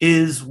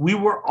is we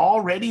were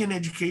already in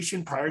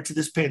education prior to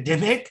this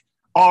pandemic,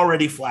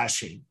 already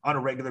flashing on a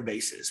regular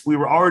basis. We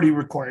were already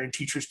requiring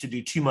teachers to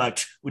do too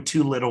much with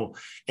too little,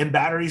 and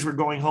batteries were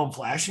going home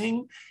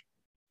flashing,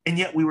 and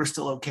yet we were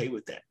still okay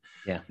with it.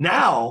 Yeah.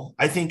 Now,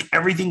 I think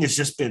everything has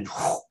just been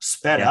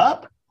sped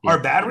up. Our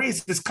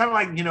batteries, it's kind of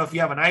like, if you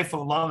have an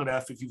iPhone long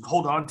enough, if you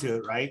hold on to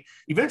it, right,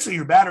 eventually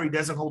your battery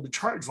doesn't hold the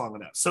charge long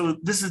enough. So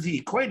this is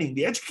the equating.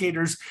 The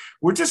educators,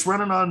 we're just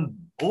running on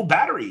old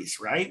batteries,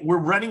 right? We're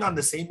running on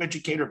the same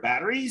educator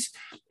batteries,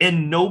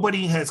 and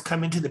nobody has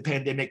come into the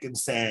pandemic and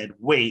said,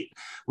 wait,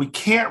 we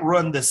can't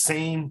run the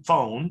same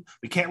phone.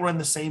 We can't run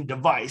the same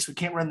device. We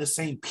can't run the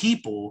same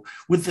people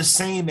with the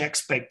same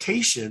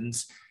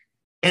expectations.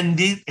 And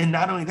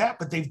not only that,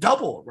 but they've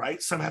doubled,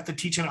 right? Some have to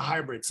teach in a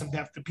hybrid. Some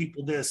have to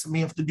people this. Some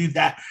have to do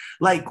that.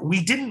 Like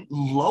we didn't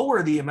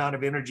lower the amount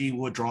of energy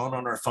withdrawn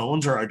on our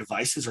phones or our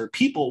devices or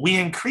people. We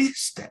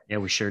increased it. Yeah,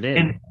 we sure did.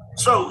 And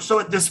so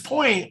at this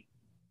point,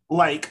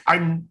 like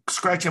I'm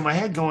scratching my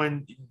head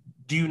going,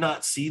 do you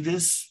not see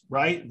this,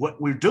 right?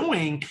 What we're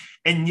doing,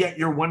 and yet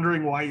you're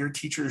wondering why your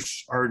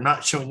teachers are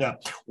not showing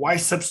up, why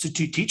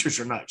substitute teachers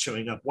are not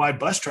showing up, why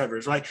bus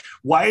drivers, like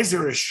why is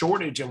there a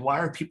shortage, and why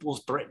are people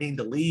threatening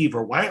to leave,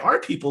 or why are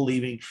people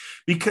leaving?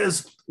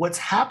 Because what's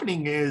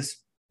happening is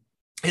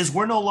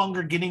we're no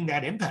longer getting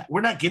that impact.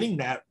 We're not getting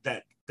that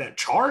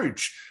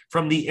charge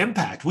from the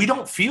impact. We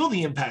don't feel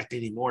the impact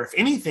anymore. If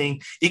anything,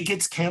 it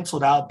gets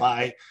canceled out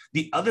by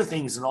the other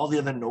things and all the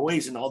other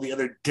noise and all the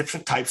other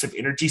different types of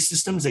energy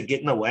systems that get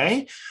in the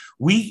way.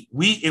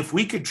 If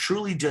we could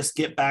truly just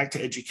get back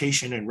to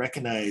education and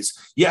recognize,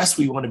 yes,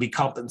 we want to be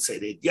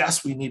compensated.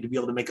 Yes, we need to be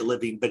able to make a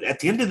living. But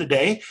at the end of the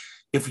day,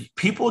 if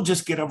people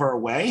just get out of our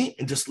way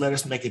and just let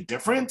us make a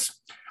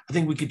difference, I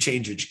think we could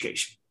change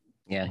education.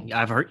 Yeah,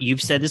 I've heard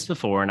you've said this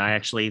before, and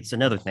it's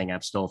another thing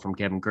I've stole from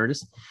Kevin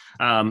Curtis.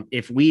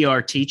 If we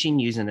are teaching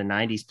using the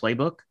 90s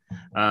playbook,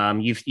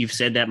 you've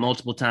said that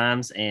multiple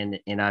times,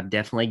 and I've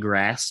definitely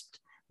grasped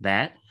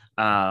that.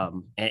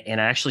 And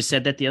I actually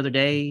said that the other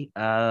day in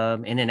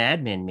an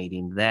admin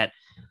meeting, that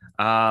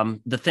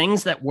the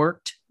things that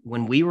worked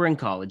when we were in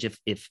college,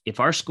 if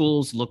our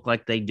schools look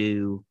like they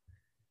did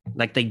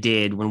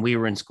when we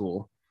were in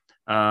school,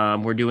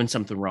 we're doing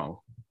something wrong.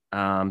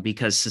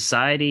 Because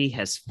society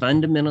has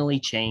fundamentally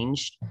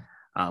changed.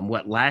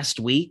 Last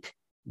week,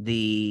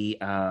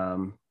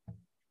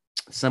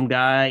 some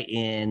guy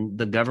in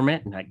the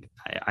government, and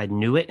I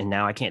knew it, and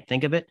now I can't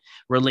think of it,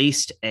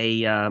 released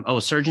a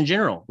Surgeon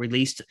General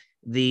released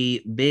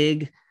the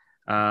big,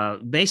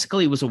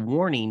 basically it was a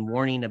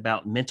warning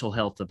about mental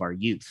health of our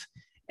youth.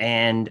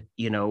 And,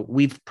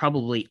 we've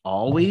probably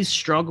always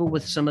struggled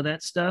with some of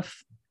that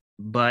stuff,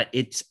 but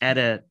it's at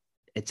a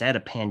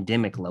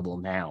pandemic level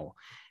now.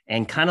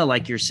 And kind of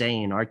like you're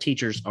saying, our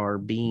teachers are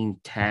being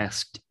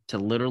tasked to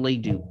literally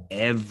do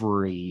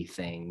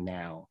everything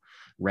now.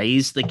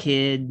 Raise the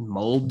kid,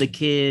 mold the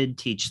kid,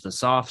 teach the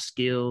soft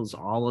skills,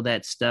 all of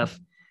that stuff.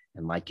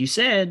 And like you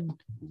said,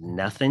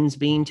 nothing's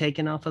being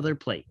taken off of their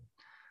plate.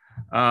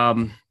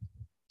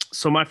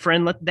 So my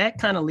friend, that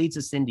kind of leads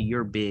us into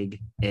your big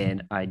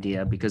ed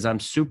idea, because I'm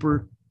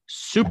super,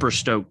 super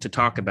stoked to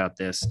talk about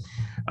this.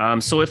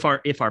 So if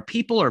our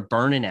people are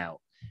burning out,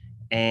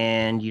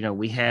 and,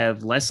 we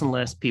have less and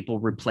less people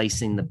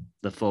replacing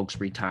the folks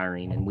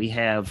retiring, and we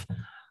have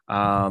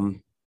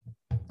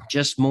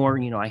just more,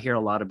 I hear a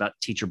lot about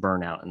teacher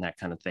burnout and that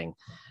kind of thing.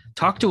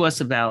 Talk to us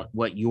about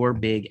what your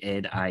big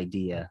ed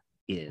idea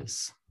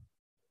is.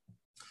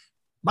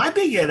 My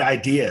big ed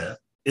idea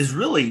is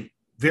really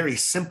very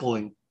simple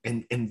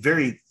and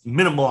very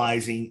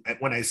minimalizing.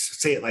 When I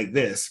say it like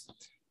this,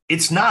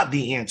 it's not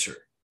the answer.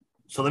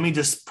 So let me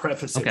just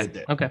preface it with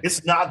that. Okay.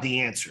 It's not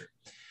the answer.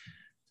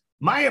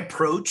 My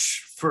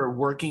approach for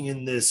working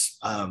in this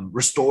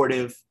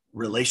restorative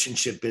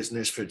relationship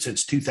business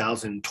since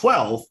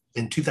 2012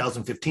 and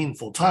 2015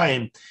 full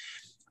time,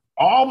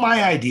 all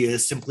my idea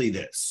is simply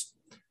this: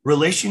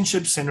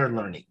 relationship-centered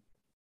learning.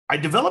 I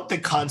developed the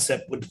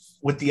concept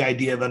with the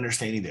idea of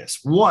understanding this.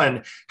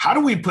 One, how do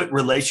we put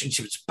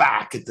relationships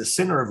back at the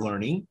center of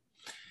learning?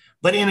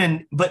 But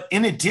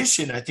in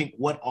addition, I think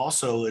what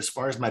also, as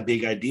far as my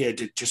big idea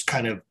to just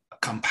kind of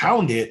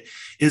compound it,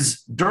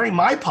 is during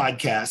my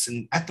podcast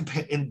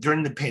and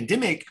during the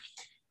pandemic,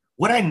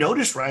 what I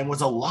noticed, Ryan,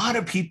 was a lot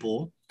of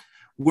people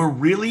were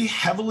really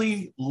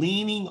heavily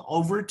leaning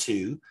over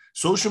to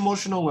social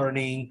emotional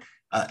learning,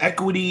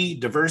 equity,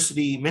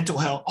 diversity, mental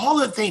health, all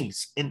the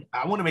things. And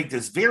I want to make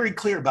this very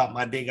clear about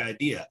my big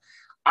idea.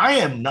 I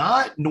am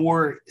not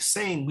nor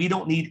saying we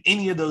don't need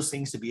any of those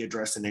things to be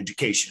addressed in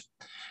education.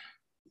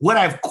 What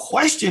I've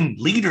questioned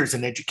leaders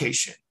in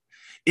education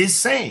is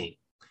saying,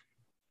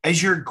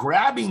 as you're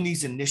grabbing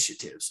these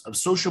initiatives of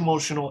social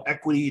emotional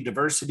equity,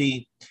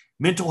 diversity,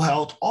 mental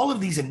health, all of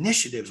these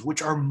initiatives,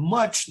 which are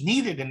much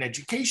needed in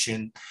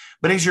education,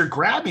 but as you're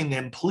grabbing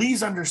them,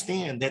 please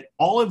understand that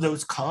all of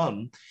those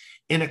come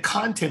in a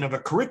content of a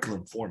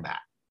curriculum format,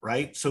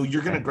 right? So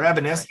you're going to grab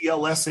an SEL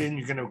lesson,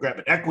 you're going to grab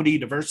an equity,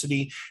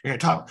 diversity, you're going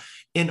to talk.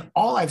 And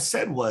all I've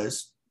said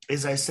was,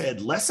 as I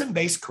said,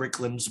 lesson-based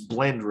curriculums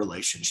blend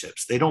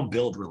relationships. They don't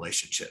build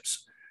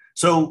relationships.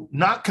 So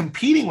not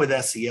competing with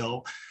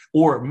SEL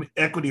or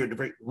equity or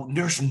diversity,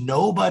 there's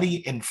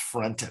nobody in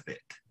front of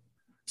it.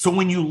 So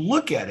when you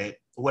look at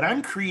it, what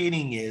I'm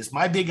creating is,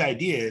 my big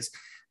idea is,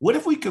 what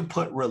if we could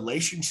put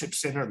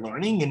relationship-centered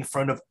learning in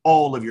front of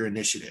all of your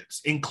initiatives,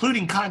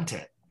 including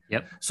content?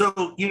 Yep.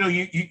 So,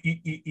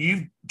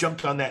 you've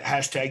jumped on that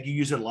hashtag. You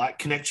use it a lot,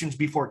 connections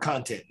before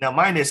content. Now,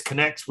 mine is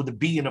connects with a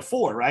B and a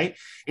 4, right?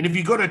 And if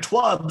you go to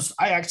TWUBS,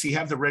 I actually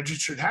have the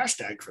registered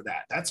hashtag for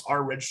that. That's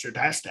our registered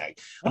hashtag.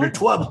 Under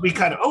TWUBS, we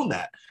kind of own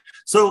that.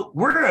 So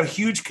we're a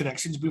huge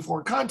connections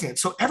before content.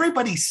 So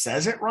everybody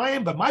says it,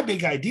 Ryan, but my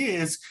big idea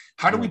is,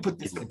 how do we put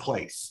this in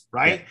place,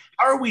 right? Yeah.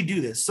 How do we do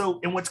this?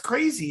 So, and what's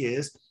crazy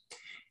is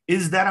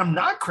that I'm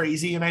not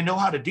crazy and I know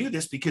how to do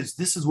this, because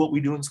this is what we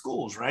do in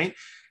schools, right?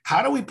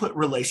 How do we put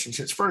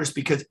relationships first?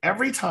 Because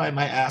every time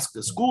I ask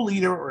a school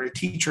leader or a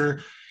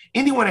teacher,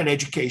 anyone in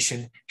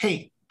education,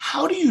 hey,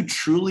 how do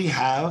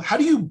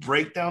you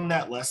break down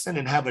that lesson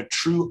and have a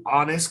true,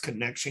 honest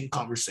connection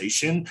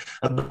conversation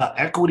about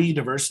equity,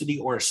 diversity,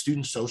 or a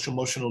student's social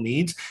emotional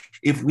needs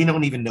if we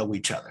don't even know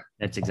each other?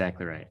 That's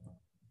exactly right.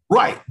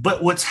 Right.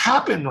 But what's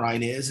happened,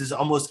 Ryan, is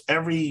almost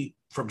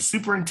from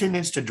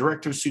superintendents to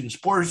director of student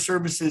support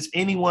services,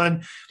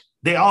 anyone,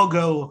 they all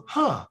go,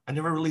 I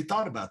never really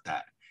thought about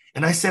that.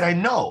 And I said, I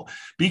know,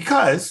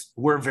 because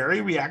we're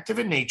very reactive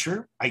in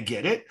nature. I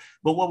get it.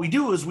 But what we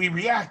do is we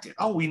react.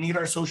 We need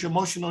our social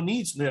emotional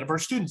needs of our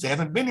students. They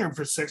haven't been here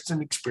for such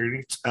an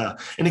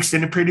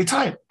extended period of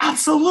time.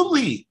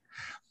 Absolutely.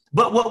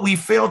 But what we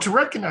fail to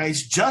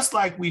recognize, just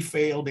like we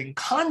failed in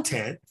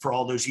content for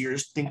all those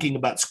years, thinking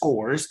about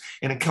scores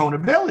and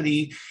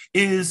accountability,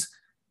 is,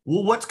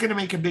 well, what's going to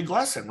make a big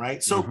lesson,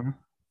 right? So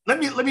let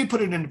me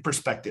put it into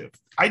perspective.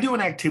 I do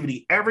an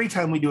activity every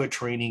time we do a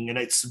training, and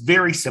it's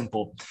very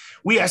simple.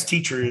 We ask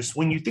teachers,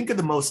 when you think of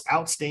the most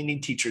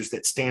outstanding teachers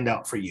that stand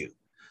out for you,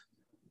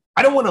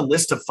 I don't want a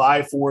list of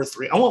 5, 4,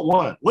 3. I want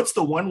one. What's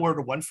the one word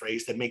or one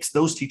phrase that makes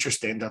those teachers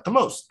stand out the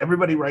most?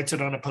 Everybody writes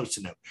it on a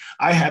Post-it note.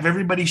 I have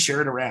everybody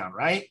share it around,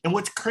 right? And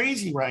what's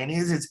crazy, Ryan,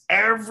 is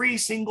every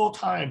single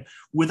time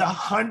with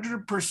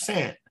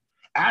 100%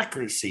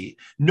 accuracy,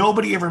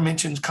 nobody ever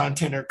mentions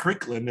content or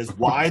curriculum as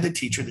why the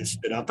teacher that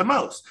stood out the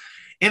most.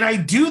 And I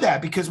do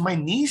that because my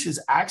niche is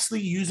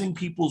actually using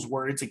people's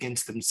words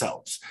against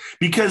themselves.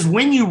 Because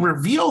when you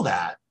reveal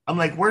that, I'm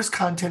like, where's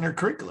content or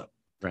curriculum?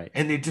 Right.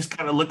 And they just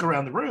kind of look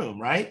around the room,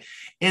 right?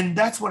 And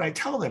that's what I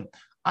tell them.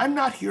 I'm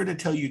not here to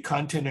tell you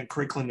content and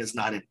curriculum is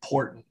not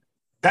important.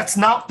 That's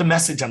not the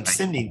message I'm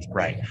sending.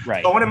 Right. So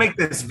I want to make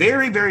this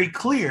very, very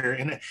clear.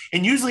 And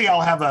usually I'll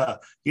have a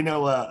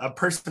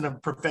person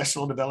of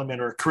professional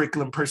development or a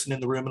curriculum person in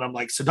the room. And I'm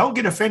like, so don't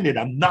get offended.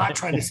 I'm not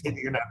trying to say that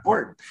you're not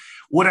important.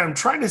 What I'm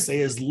trying to say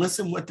is,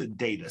 listen what the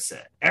data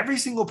said. Every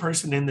single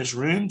person in this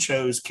room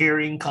chose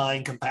caring,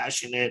 kind,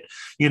 compassionate.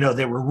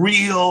 They were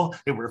real.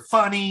 They were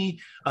funny.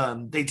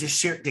 They just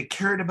shared. They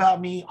cared about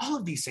me. All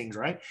of these things,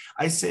 right?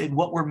 I said,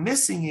 what we're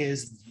missing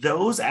is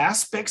those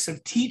aspects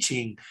of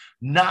teaching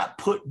not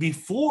put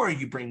before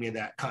you bring me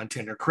that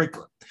content or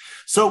curriculum.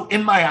 So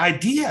in my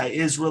idea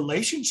is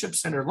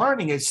relationship-centered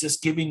learning is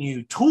just giving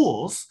you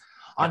tools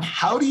on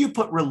how do you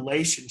put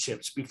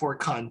relationships before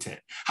content?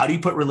 How do you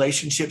put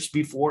relationships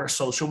before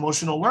social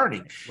emotional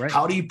learning? Right.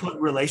 How do you put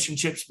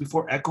relationships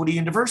before equity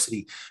and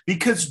diversity?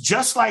 Because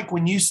just like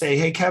when you say,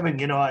 hey, Kevin,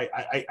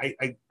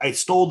 I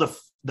stole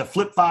the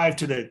flip 5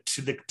 to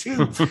the 2.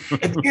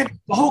 And again,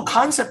 the whole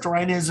concept,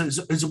 Ryan,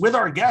 is with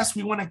our guests,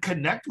 we want to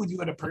connect with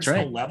you at a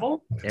personal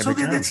level. So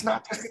that it's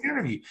not just an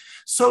interview.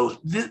 So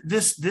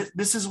this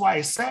is why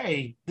I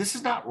say this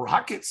is not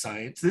rocket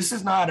science. This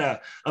is not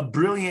a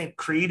brilliant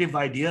creative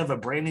idea of a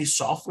brand new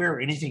software or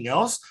anything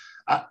else.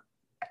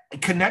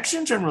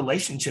 connections and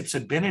relationships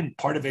have been in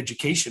part of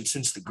education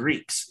since the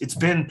Greeks.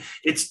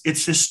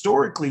 It's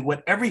historically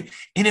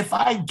and if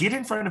I get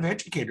in front of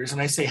educators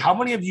and I say, how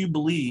many of you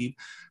believe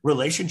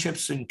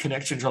relationships and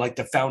connections are like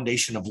the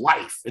foundation of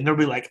life? And they'll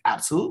be like,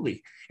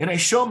 absolutely. And I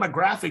show them a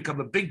graphic of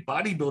a big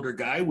bodybuilder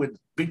guy with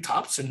big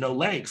tops and no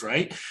legs,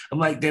 right? I'm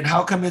like, then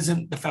how come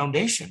isn't the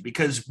foundation?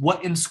 Because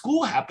what in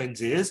school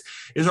happens is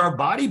our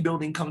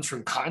bodybuilding comes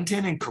from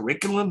content and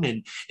curriculum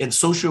and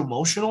social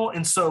emotional.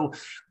 And so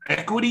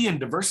equity and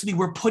diversity,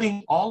 we're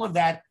putting all of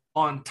that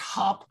on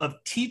top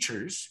of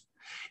teachers.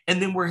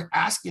 And then we're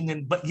asking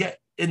them, but yet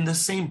in the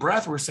same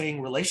breath, we're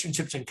saying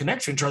relationships and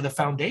connections are the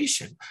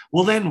foundation.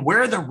 Well, then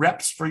where are the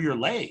reps for your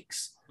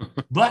legs?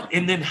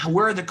 And then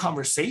where are the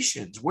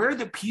conversations? Where are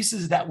the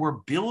pieces that we're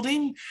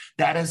building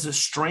that as a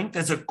strength,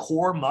 as a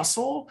core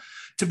muscle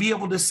to be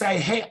able to say,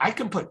 hey, I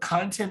can put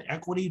content,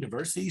 equity,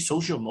 diversity,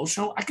 social,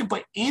 emotional. I can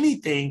put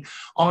anything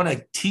on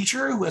a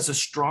teacher who has a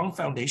strong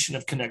foundation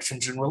of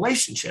connections and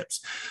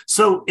relationships.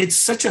 So it's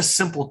such a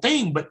simple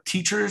thing, but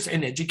teachers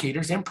and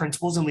educators and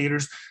principals and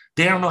leaders,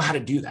 they don't know how to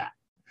do that.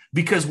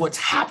 Because what's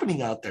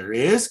happening out there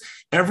is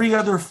every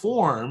other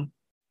form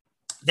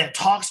that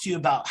talks to you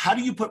about how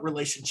do you put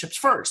relationships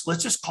first?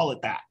 Let's just call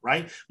it that,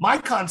 right? My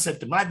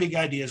concept and my big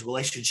idea is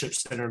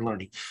relationship-centered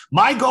learning.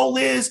 My goal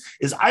is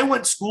I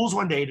want schools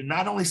one day to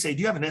not only say,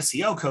 do you have an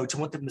SEL coach? I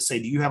want them to say,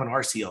 do you have an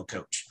RCL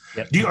coach?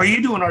 Yep. Are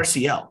you doing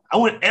RCL? I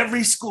want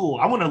every school,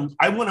 I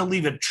want to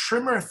leave a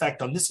trimmer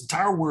effect on this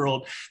entire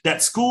world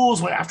that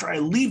schools, after I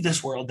leave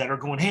this world, that are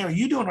going, hey, are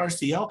you doing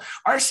RCL?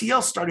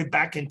 RCL started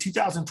back in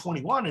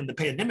 2021 in the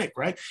pandemic,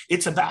 right?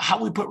 It's about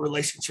how we put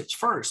relationships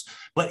first.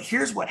 But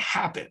here's what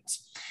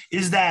happens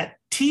is that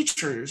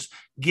teachers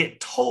get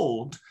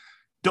told,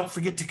 don't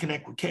forget to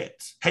connect with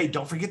kids. Hey,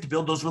 don't forget to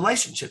build those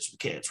relationships with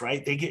kids,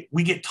 right?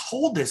 We get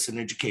told this in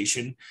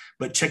education,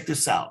 but check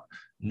this out.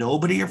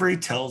 Nobody ever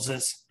tells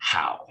us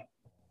how.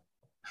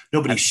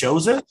 Nobody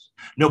shows us.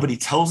 Nobody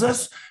tells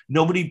us.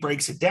 Nobody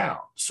breaks it down.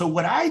 So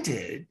what I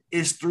did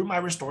is through my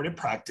restorative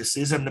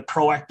practices and the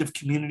proactive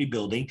community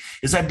building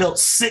is I built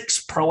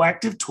 6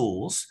 proactive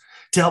tools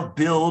to help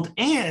build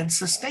and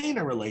sustain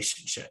a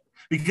relationship.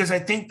 Because I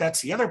think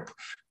that's the other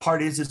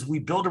part is we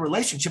build a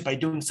relationship by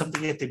doing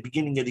something at the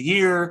beginning of the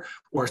year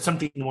or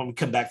something when we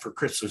come back for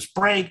Christmas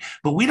break.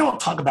 But we don't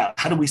talk about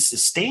how do we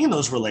sustain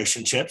those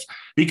relationships,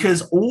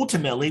 because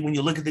ultimately, when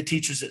you look at the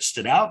teachers that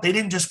stood out, they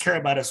didn't just care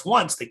about us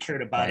once, they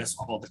cared about us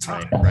all the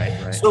time.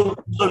 Right. So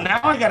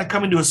now I got to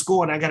come into a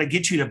school and I got to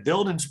get you to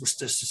build and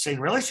sustain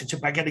a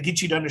relationship. I got to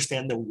get you to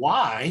understand the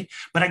why,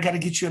 but I got to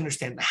get you to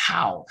understand the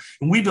how.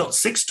 And we built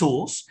 6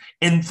 tools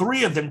and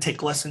 3 of them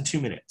take less than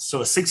 2 minutes. So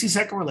a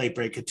 60-second relay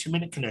break, a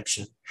 2-minute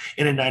connection,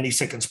 and a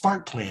 90-second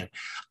spark plan.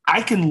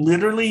 I can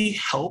literally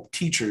help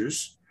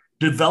teachers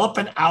develop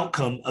an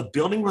outcome of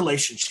building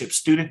relationships,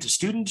 student to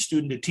student,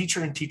 student to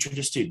teacher, and teacher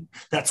to student.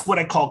 That's what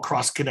I call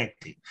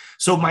cross-connecting.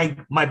 So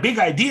my big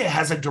idea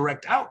has a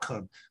direct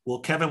outcome. Well,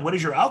 Kevin, what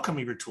is your outcome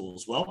of your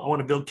tools? Well, I want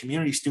to build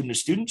community student to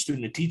student,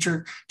 student to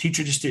teacher,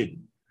 teacher to student.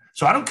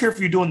 So I don't care if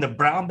you're doing the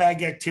brown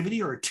bag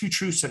activity or 2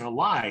 truths and a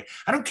lie.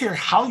 I don't care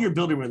how you're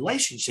building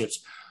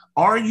relationships.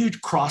 Are you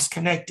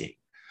cross-connecting?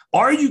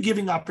 Are you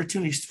giving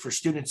opportunities for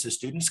students to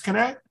students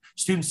connect,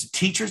 students to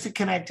teachers to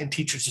connect, and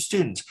teachers to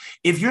students?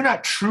 If you're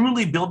not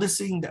truly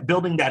building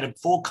that in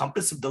full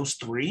compass of those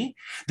 3,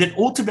 then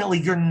ultimately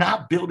you're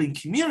not building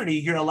community,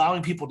 you're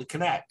allowing people to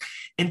connect.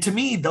 And to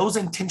me, those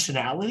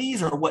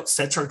intentionalities are what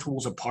sets our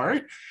tools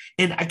apart.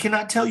 And I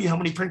cannot tell you how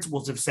many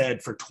principals have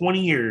said for 20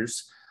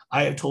 years,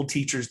 I have told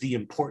teachers the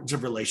importance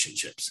of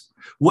relationships.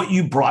 What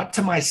you brought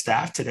to my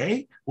staff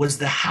today was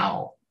the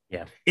how.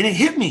 Yeah. And it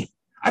hit me.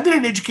 I've been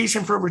in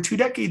education for over 2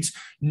 decades.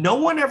 No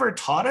one ever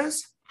taught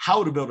us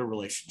how to build a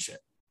relationship,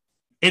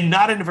 and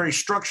not in a very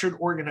structured,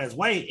 organized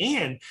way,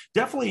 and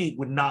definitely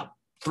with not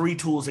 3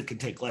 tools that can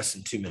take less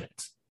than 2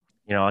 minutes.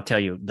 You know, I'll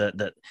tell you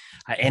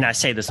and I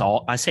say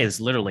this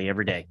literally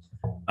every day.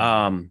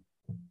 And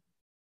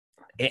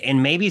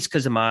maybe it's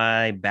because of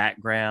my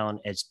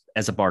background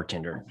as a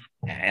bartender.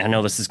 I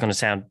know this is going to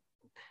sound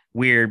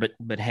weird,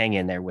 but hang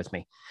in there with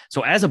me.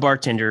 So as a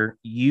bartender,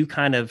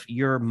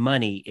 your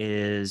money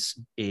is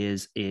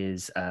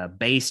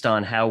based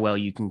on how well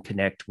you can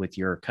connect with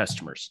your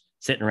customers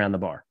sitting around the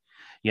bar,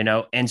 you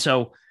know? And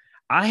so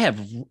I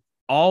have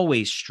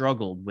always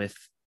struggled with,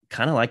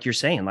 kind of like you're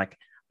saying, like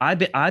I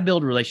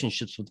build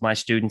relationships with my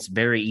students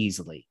very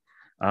easily.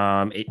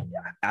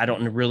 I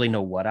don't really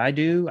know what I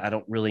do. I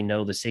don't really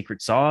know the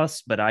secret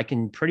sauce, but I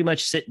can pretty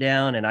much sit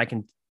down and I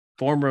can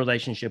form a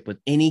relationship with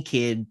any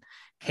kid,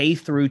 K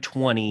through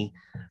 20,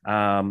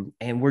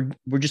 and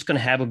we're just going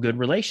to have a good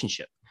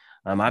relationship.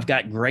 I've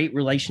got great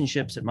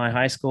relationships at my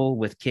high school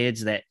with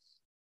kids that,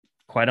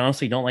 quite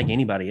honestly, don't like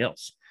anybody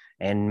else,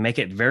 and make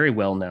it very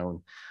well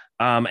known.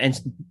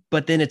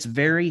 But then it's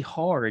very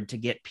hard to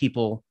get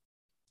people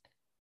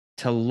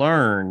to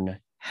learn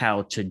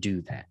how to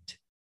do that.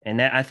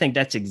 And I think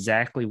that's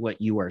exactly what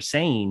you are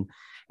saying.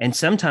 And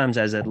sometimes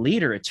as a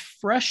leader, it's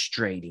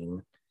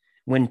frustrating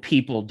when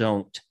people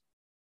don't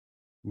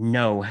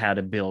know how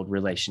to build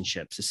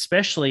relationships,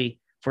 especially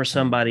for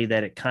somebody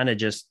that it kind of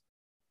just,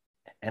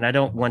 and I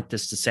don't want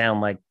this to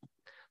sound like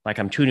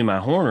I'm tooting my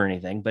horn or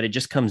anything, but it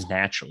just comes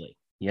naturally,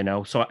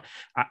 So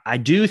I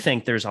do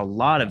think there's a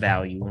lot of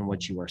value in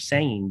what you are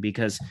saying,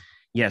 because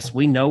yes,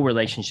 we know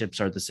relationships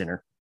are the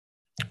center.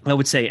 I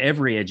would say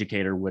every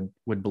educator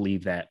would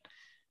believe that,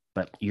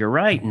 but you're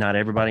right. Not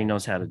everybody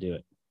knows how to do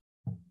it.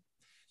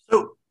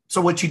 So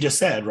what you just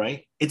said,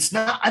 right? It's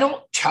not, I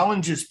don't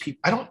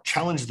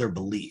challenge their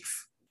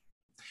belief.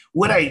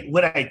 What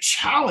I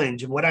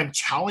challenge and what I'm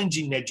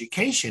challenging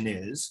education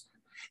is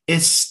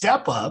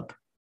step up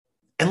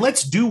and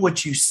let's do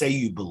what you say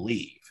you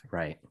believe.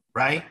 Right.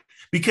 Right.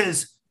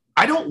 Because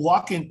I don't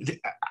walk in,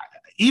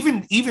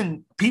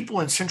 even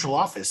people in central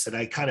office that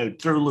I kind of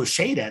throw a little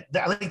shade at,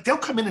 like they'll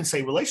come in and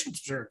say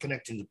relationships are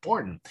connecting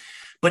important,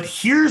 but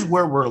here's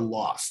where we're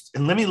lost.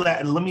 And let me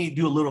add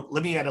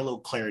a little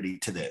clarity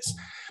to this.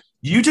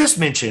 You just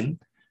mentioned,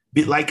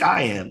 like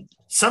I am,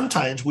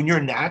 sometimes when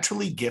you're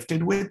naturally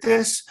gifted with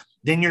this,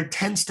 then you're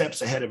 10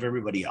 steps ahead of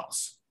everybody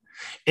else.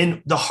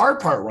 And the hard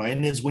part,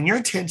 Ryan, is when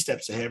you're 10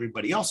 steps ahead of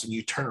everybody else and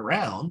you turn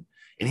around,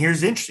 and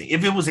here's interesting.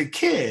 If it was a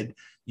kid,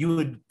 you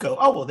would go,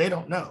 oh, well, they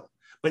don't know.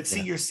 But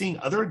see, You're seeing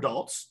other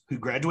adults who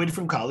graduated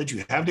from college,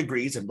 who have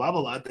degrees and blah,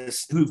 blah, blah,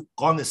 who've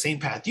gone the same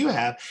path you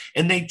have,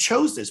 and they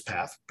chose this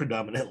path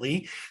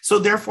predominantly. So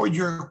therefore,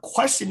 you're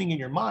questioning in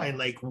your mind,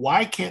 like,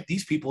 why can't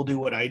these people do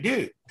what I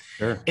do?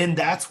 Sure. And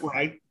that's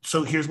where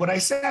so here's what I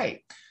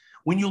say.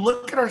 When you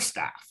look at our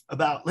staff,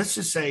 about, let's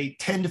just say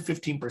 10 to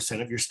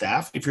 15% of your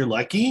staff, if you're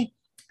lucky,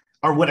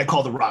 are what I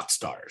call the rock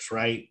stars,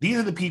 right? These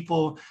are the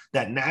people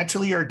that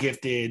naturally are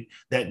gifted,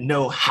 that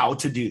know how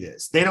to do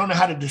this. They don't know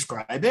how to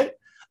describe it.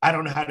 I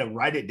don't know how to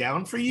write it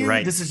down for you.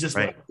 Right. This is just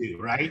what I do,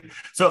 right?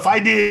 So if I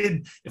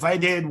did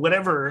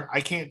whatever,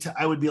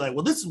 I would be like,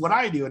 well, this is what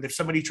I do. And if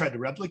somebody tried to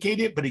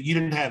replicate it, but you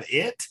didn't have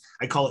it,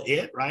 I call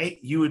it, right?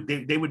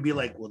 They would be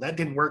like, well, that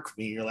didn't work for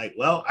me. You're like,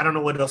 well, I don't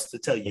know what else to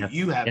tell you. Yeah.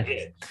 You have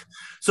it.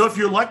 So if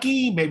you're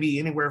lucky, maybe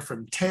anywhere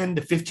from 10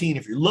 to 15,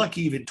 if you're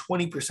lucky, even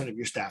 20% of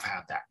your staff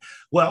have that.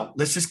 Well,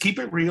 let's just keep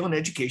it real in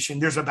education.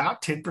 There's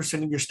about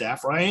 10% of your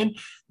staff, Ryan,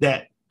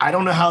 that I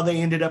don't know how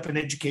they ended up in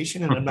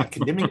education, and I'm not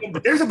condemning them,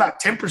 but there's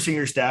about 10% of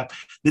your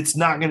staff that's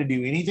not going to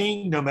do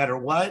anything, no matter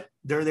what.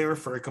 They're there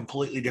for a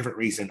completely different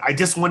reason. I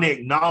just want to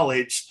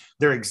acknowledge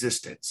their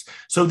existence.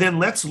 So then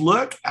let's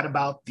look at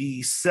about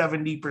the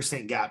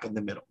 70% gap in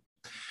the middle.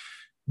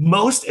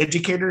 Most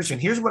educators,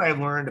 and here's what I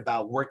learned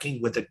about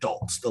working with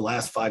adults the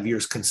last 5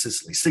 years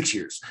consistently, 6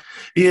 years,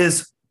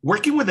 is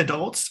working with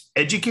adults,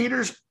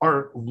 educators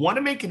want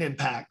to make an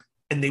impact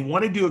and they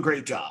want to do a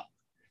great job.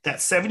 That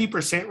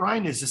 70%,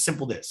 Ryan, is as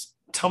simple as this.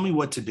 Tell me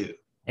what to do.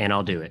 And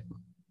I'll do it.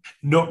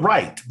 No,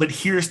 right. But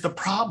here's the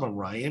problem,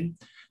 Ryan.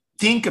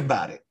 Think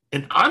about it.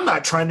 And I'm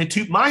not trying to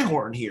toot my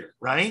horn here,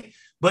 right?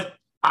 But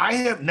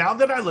now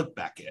that I look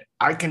back at it,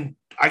 I can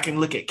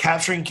look at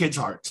capturing kids'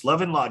 hearts,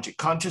 love and logic,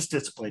 conscious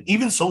discipline,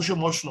 even social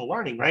emotional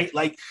learning, right?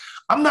 Like,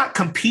 I'm not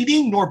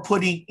competing nor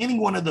putting any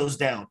one of those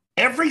down.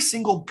 Every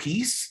single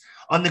piece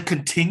on the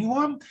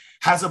continuum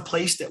has a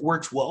place that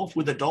works well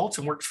with adults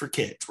and works for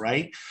kids,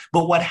 right?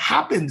 But what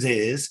happens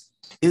is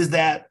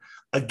that,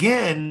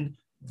 again,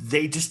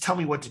 they just tell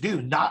me what to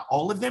do. Not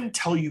all of them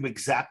tell you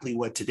exactly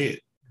what to do.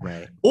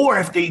 Right. Or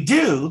if they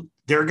do,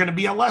 they're going to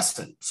be a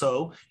lesson.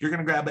 So you're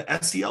going to grab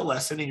an SEL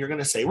lesson and you're going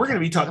to say, we're going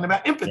to be talking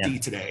about empathy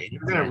today.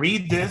 You're going to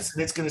read this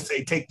and it's going to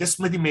say, take this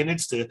many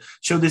minutes to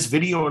show this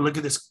video or look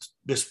at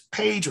this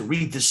page or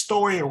read this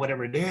story or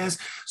whatever it is.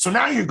 So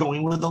now you're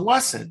going with a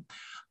lesson.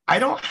 I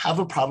don't have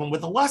a problem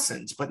with the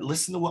lessons, but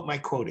listen to what my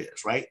quote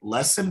is, right?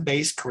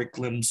 Lesson-based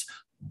curriculums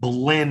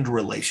blend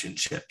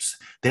relationships.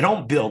 They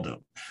don't build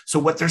them. So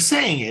what they're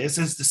saying is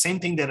the same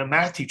thing that a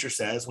math teacher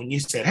says when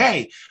you said,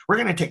 hey, we're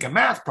going to take a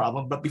math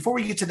problem, but before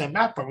we get to that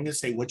math problem, we're going to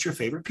say, what's your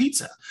favorite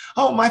pizza?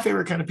 Oh, my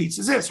favorite kind of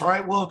pizza is this. All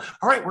right,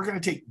 we're going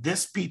to take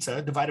this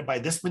pizza divided by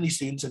this many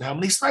students and how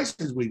many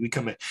slices we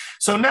come in.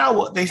 So now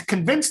what they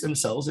convince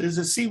themselves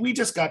is see, we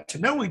just got to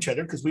know each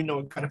other because we know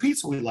what kind of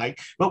pizza we like,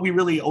 but we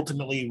really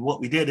ultimately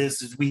what we did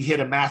is we hit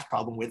a math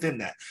problem within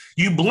that.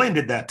 You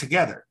blended that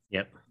together.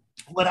 Yep.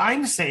 What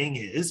I'm saying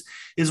is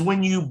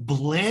when you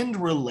blend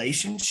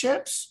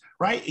relationships,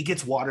 right, it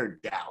gets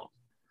watered down.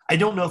 I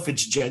don't know if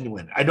it's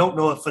genuine. I don't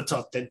know if it's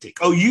authentic.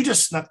 Oh, you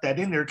just snuck that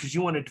in there because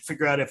you wanted to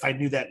figure out if I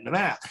knew that in the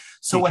math.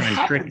 So what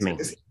happens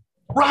is,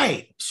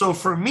 right. So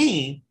for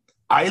me,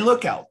 I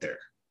look out there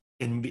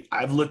and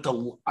I've looked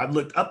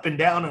up and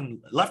down and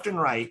left and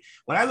right.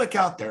 When I look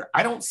out there,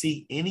 I don't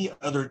see any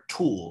other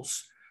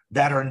tools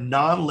that are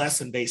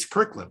non-lesson based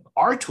curriculum.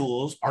 Our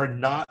tools are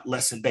not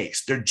lesson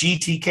based. They're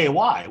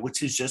GTKY,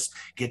 which is just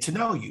get to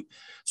know you.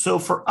 So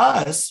for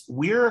us,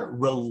 we're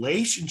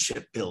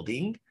relationship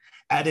building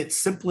at its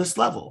simplest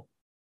level.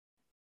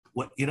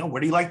 Where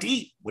do you like to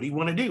eat? What do you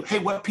want to do? Hey,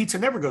 what pizza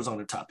never goes on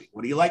a topping?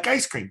 What do you like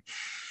ice cream?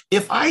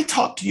 if I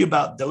talk to you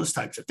about those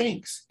types of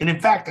things, and in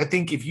fact, I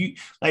think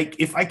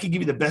if I could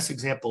give you the best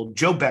example,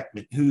 Joe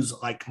Beckman, who's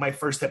like my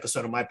first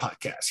episode of my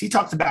podcast, he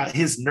talked about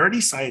his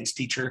nerdy science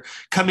teacher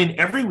come in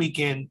every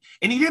weekend,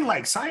 and he didn't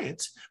like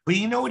science, but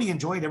you know what he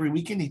enjoyed every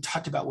weekend? He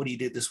talked about what he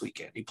did this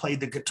weekend. He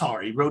played the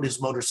guitar, he rode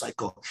his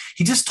motorcycle.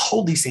 He just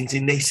told these things,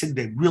 and they said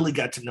they really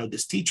got to know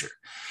this teacher.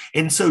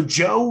 And so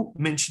Joe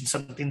mentioned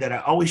something that I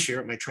always share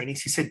at my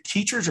trainings. He said,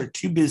 teachers are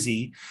too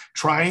busy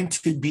trying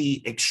to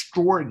be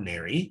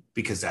extraordinary,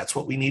 because that's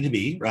what we need to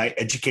be, right?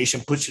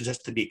 Education pushes us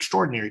to be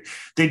extraordinary.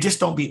 They just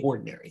don't be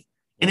ordinary.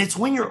 And it's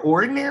when you're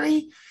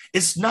ordinary,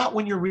 it's not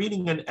when you're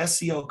reading an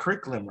SEL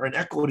curriculum or an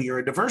equity or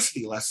a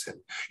diversity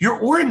lesson. You're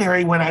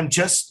ordinary when I'm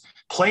just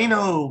plain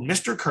old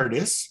Mr.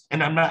 Curtis,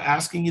 and I'm not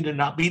asking you to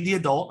not be the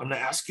adult. I'm not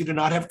asking you to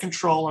not have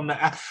control.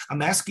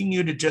 I'm asking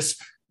you to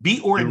just be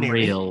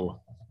ordinary.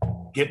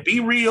 Be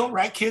real,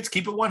 right, kids?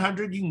 Keep it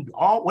 100. You can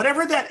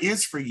whatever that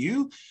is for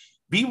you.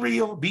 Be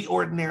real, be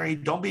ordinary,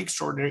 don't be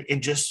extraordinary,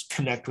 and just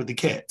connect with the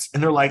kids.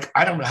 And they're like,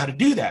 I don't know how to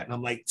do that. And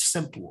I'm like,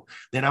 simple.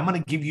 Then I'm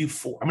going to give you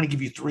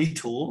 3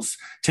 tools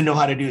to know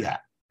how to do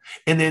that.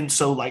 And then,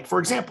 so like, for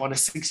example, on a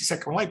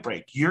 60-second light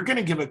break, you're going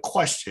to give a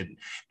question.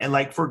 And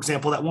like, for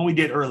example, that one we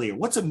did earlier,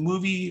 what's a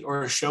movie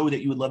or a show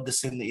that you would love to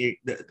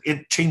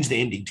change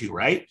the ending to,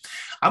 right?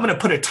 I'm going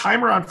to put a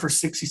timer on for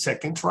 60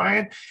 seconds,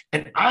 Ryan,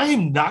 and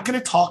I'm not going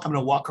to talk. I'm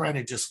going to walk around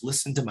and just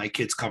listen to my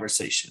kids'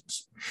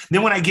 conversations. And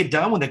then when I get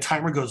done, when the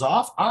timer goes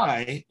off,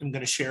 I am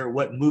going to share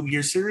what movie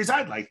or series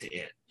I'd like to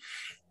end.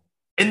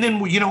 And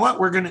then, you know what,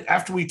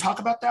 after we talk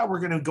about that, we're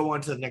going to go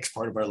on to the next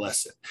part of our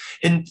lesson.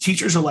 And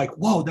teachers are like,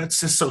 whoa, that's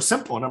just so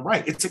simple. And I'm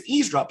right. It's an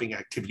eavesdropping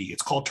activity.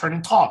 It's called Turn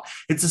and Talk.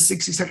 It's a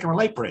 60-second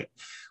light break.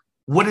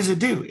 What does it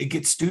do? It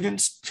gets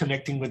students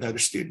connecting with other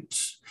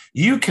students.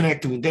 You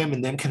connecting with them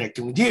and them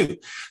connecting with you.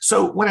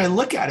 So when I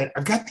look at it,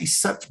 I've got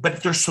these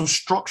but they're so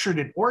structured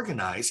and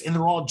organized, and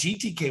they're all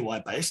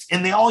GTKY based,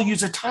 and they all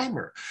use a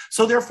timer.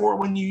 So therefore,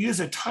 when you use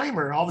a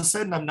timer, all of a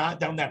sudden I'm not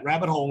down that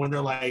rabbit hole when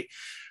they're like,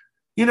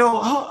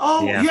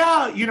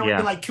 yeah.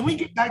 You're like, can we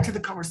get back to the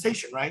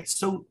conversation, right?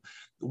 So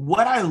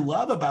what I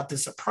love about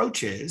this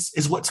approach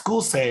is what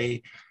schools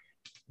say,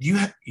 you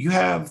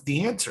have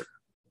the answer.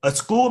 A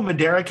school in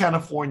Madera,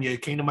 California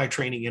came to my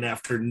training, and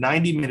after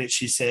 90 minutes,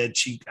 she said,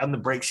 on the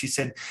break, she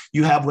said,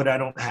 you have what I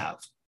don't have.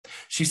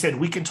 She said,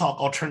 we can talk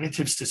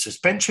alternatives to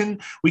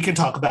suspension. We can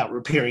talk about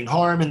repairing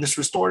harm in this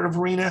restorative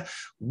arena.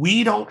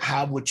 We don't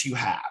have what you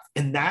have.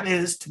 And that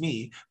is, to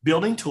me,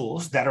 building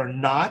tools that are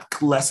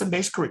not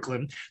lesson-based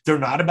curriculum. They're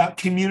not about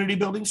community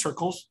building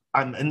circles.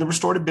 I'm in the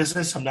restorative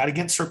business. I'm not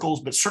against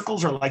circles, but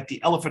circles are like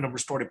the elephant of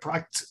restorative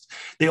practices.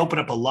 They open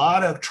up a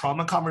lot of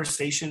trauma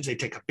conversations. They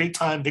take up big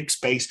time, big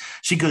space.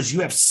 She goes,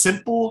 you have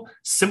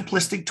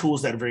simplistic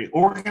tools that are very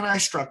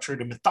organized,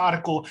 structured, and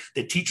methodical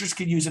that teachers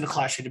can use in a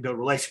classroom to build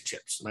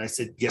relationships. And I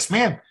said, yes,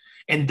 ma'am.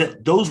 And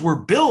those were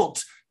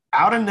built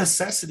out of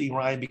necessity,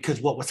 Ryan,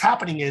 because what was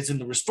happening is in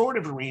the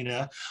restorative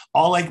arena,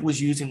 all I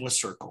was using was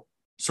circle.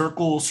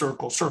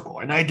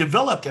 And I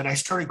developed, and I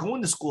started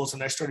going to schools,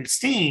 and I started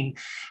seeing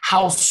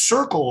how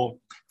circle,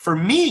 for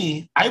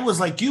me, I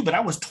was like you, but I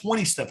was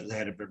 20 steps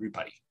ahead of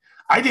everybody.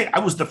 I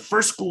was the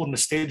first school in the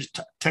state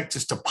of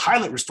Texas to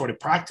pilot restorative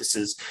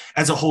practices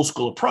as a whole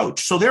school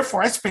approach. So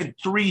therefore, I spent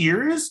 3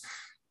 years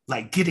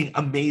like getting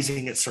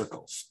amazing at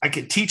circles. I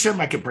could teach them.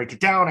 I could break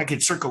it down. I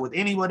could circle with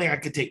anybody. I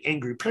could take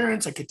angry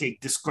parents. I could take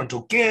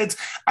disgruntled kids.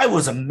 I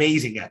was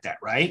amazing at that,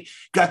 right?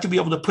 Got to be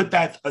able to put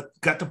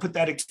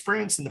that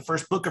experience in the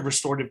first book of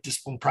restorative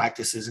discipline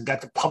practices, and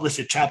got to publish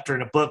a chapter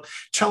in a book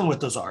telling what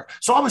those are.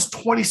 So I was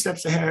 20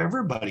 steps ahead of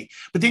everybody.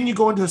 But then you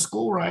go into a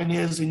school, Ryan,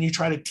 and you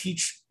try to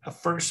teach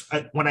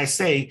when I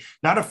say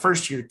not a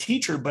first year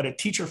teacher, but a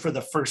teacher for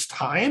the first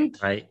time,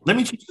 right? Let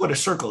me teach you what a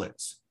circle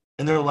is.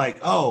 And they're like,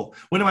 oh,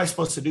 when am I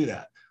supposed to do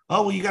that?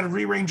 Oh, well, you got to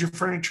rearrange your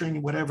furniture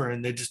and whatever.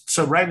 And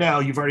so right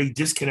now you've already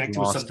disconnected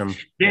with something.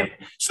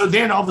 So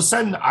then all of a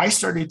sudden I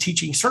started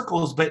teaching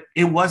circles, but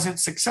it wasn't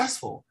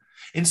successful.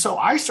 And so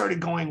I started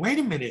going, wait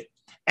a minute,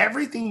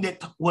 everything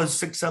that was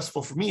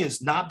successful for me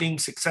is not being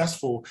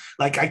successful.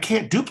 Like I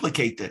can't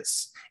duplicate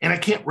this and I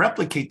can't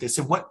replicate this.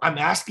 And what I'm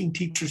asking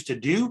teachers to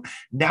do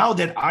now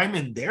that I'm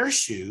in their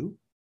shoe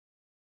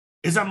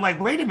is I'm like,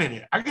 wait a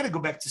minute, I got to go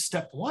back to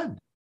step one.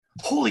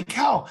 Holy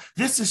cow,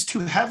 this is too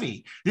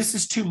heavy. This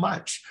is too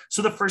much.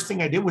 So the first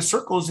thing I did with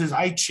circles is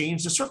I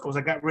changed the circles.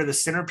 I got rid of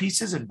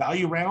centerpieces and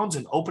value rounds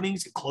and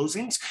openings and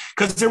closings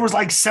because there was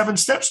like 7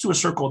 steps to a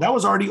circle. That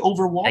was already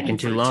overwhelming. Taking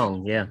too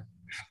long, yeah.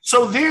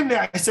 So then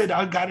I said,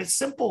 I got it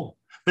simple.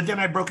 But then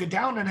I broke it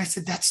down and I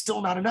said, that's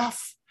still not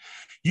enough.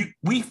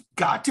 We've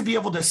got to be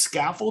able to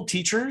scaffold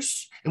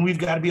teachers, and we've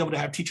got to be able to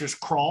have teachers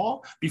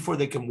crawl before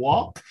they can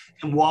walk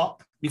and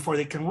walk before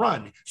they can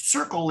run.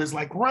 Circle is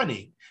like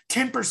running.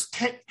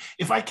 10%,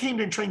 if I came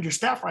to train your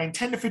staff, Ryan,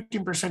 10 to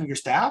 15% of your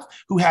staff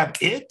who have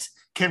it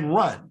can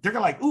run. They're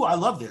going to like, ooh, I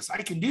love this.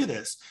 I can do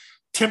this.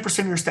 10%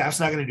 of your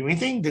staff's not going to do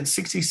anything. Then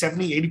 60,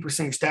 70, 80%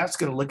 of your staff's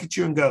going to look at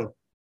you and go,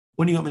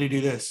 when do you want me to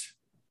do this?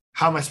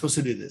 How am I supposed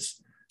to do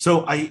this?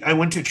 So I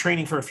went to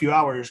training for a few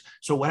hours.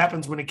 So what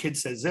happens when a kid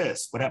says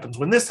this? What happens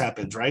when this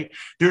happens, right?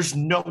 There's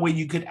no way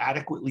you could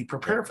adequately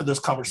prepare for those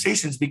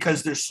conversations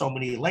because there's so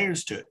many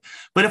layers to it.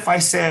 But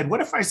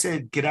what if I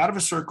said, get out of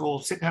a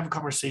circle, sit and have a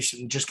conversation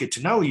and just get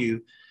to know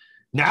you?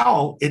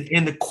 Now,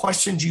 in the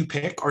questions you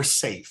pick are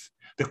safe.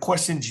 The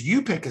questions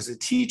you pick as a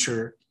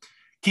teacher,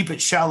 keep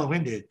it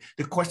shallow-ended.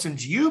 The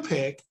questions you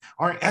pick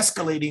are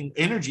escalating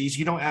energies.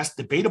 You don't ask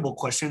debatable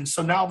questions.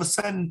 So now all of a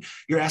sudden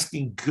you're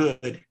asking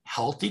good,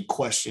 healthy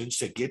questions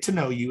to get to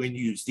know you and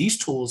use these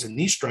tools and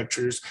these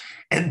structures.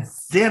 And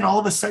then all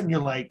of a sudden you're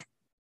like,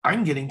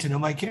 I'm getting to know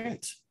my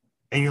kids.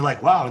 And you're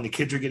like, wow, and the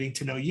kids are getting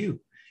to know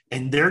you.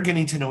 And they're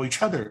getting to know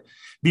each other.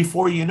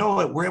 Before you know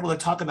it, we're able to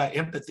talk about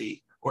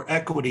empathy or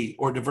equity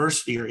or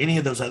diversity or any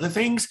of those other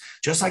things,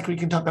 just like we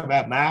can talk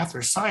about math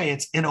or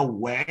science in a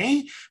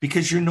way,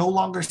 because you're no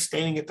longer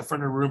standing at the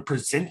front of the room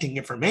presenting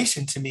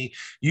information to me.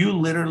 You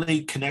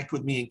literally connect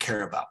with me and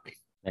care about me.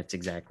 That's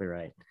exactly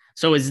right.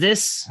 So is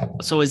this an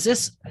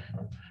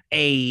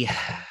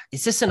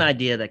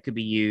idea that could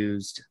be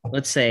used,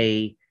 let's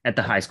say, at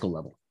the high school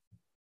level?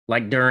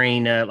 Like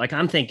during, what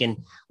I'm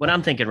thinking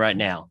right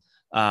now,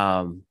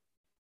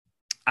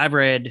 I've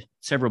read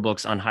several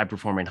books on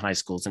high-performing high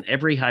schools, and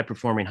every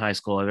high-performing high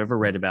school I've ever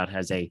read about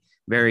has a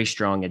very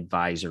strong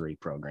advisory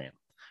program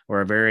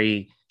or a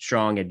very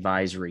strong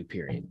advisory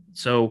period.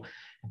 So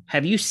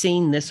have you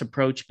seen this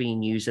approach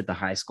being used at the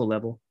high school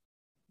level?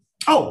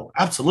 Oh,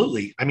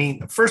 absolutely. I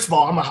mean, first of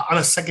all, I'm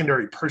a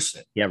secondary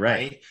person. Yeah,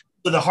 right?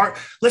 So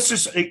let's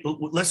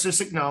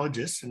just acknowledge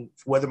this, and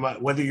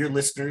whether your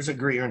listeners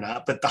agree or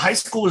not, but the high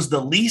school is the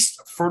least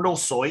fertile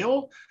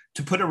soil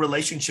to put a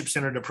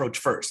relationship-centered approach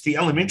first. The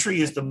elementary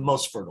is the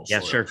most fertile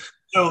soil. Yeah,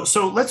 sure.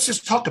 So let's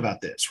just talk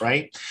about this,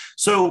 right?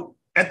 So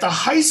at the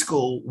high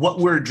school, what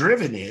we're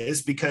driven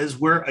is because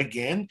we're,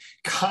 again,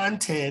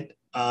 content,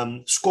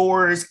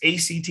 scores,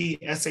 ACT,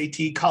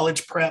 SAT,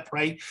 college prep,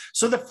 right?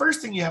 So the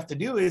first thing you have to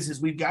do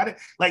is we've got it,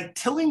 like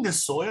tilling the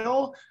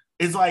soil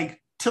is like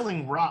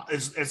tilling rock,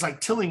 it's like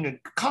tilling a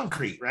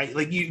concrete, right?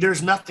 Like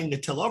there's nothing to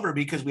till over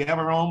because we have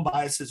our own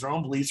biases, our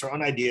own beliefs, our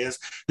own ideas.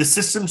 The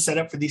system's set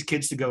up for these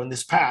kids to go in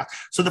this path.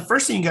 So the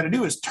first thing you got to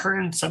do is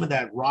turn some of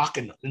that rock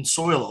and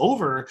soil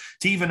over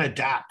to even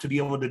adapt, to be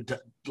able to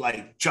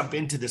like jump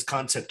into this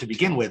concept to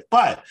begin with.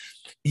 But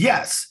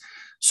yes,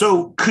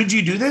 so could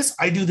you do this?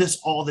 I do this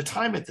all the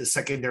time at the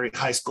secondary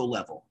high school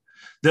level.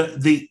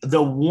 The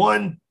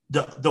one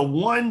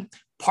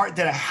part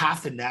that I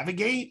have to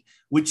navigate,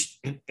 which,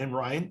 and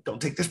Ryan, don't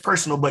take this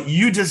personal, but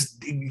you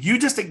just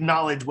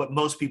acknowledge what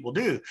most people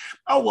do.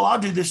 Oh, well, I'll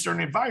do this during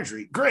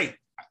advisory. Great.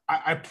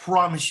 I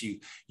promise you,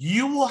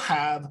 you will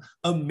have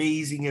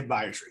amazing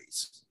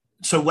advisories.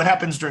 So what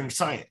happens during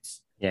science?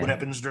 Yeah. What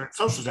happens during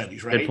social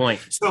studies, right? Good point.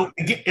 So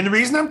again, and the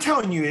reason I'm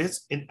telling you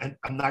is, and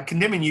I'm not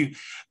condemning you,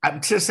 I'm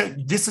just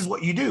saying this is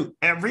what you do.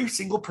 Every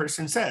single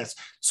person says.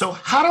 So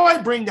how do I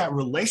bring that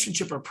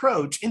relationship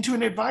approach into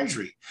an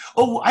advisory?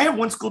 Oh, I have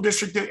one school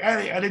district that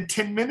added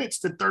 10 minutes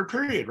to third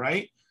period,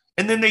 right?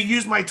 And then they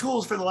use my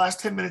tools for the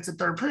last 10 minutes of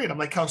third period. I'm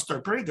like, how's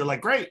third period? They're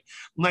like, great.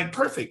 I'm like,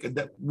 perfect.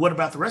 What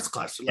about the rest of the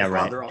class? They're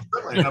like, they're all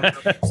struggling.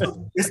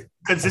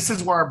 Because this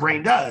is what our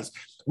brain does.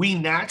 We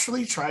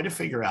naturally try to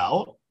figure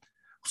out,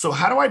 so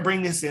how do I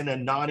bring this in a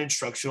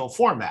non-instructional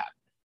format?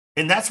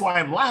 And that's why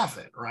I'm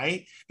laughing,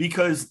 right?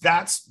 Because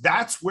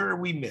that's where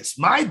we miss.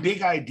 My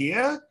big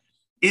idea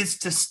is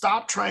to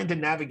stop trying to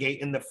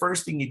navigate. And the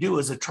first thing you do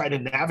is to try to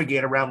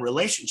navigate around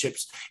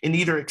relationships and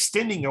either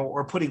extending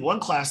or putting one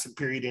class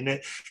period in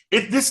it.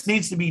 This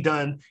needs to be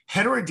done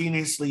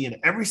heterogeneously in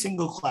every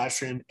single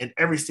classroom in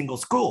every single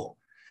school.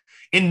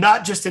 And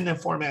not just in the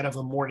format of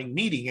a morning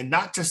meeting and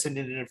not just in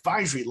an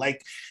advisory.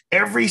 Like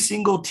every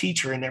single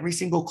teacher in every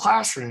single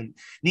classroom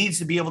needs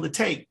to be able to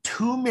take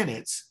 2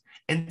 minutes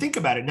and think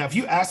about it. Now, if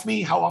you ask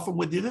me how often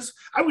we do this,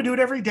 I would do it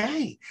every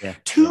day. Yeah.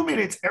 2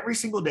 minutes every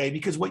single day,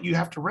 because what you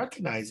have to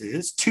recognize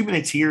is 2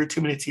 minutes here, 2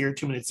 minutes here,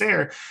 2 minutes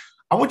there.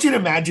 I want you to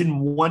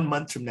imagine 1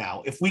 month from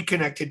now, if we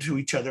connected to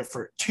each other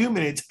for 2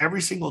 minutes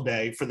every single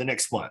day for the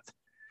next month,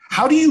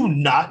 how do you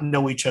not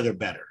know each other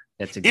better?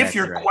 That's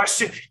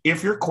exactly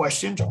if your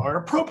questions are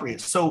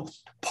appropriate. So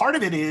part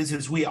of it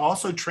is we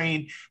also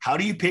train, how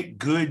do you pick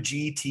good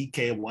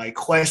GTKY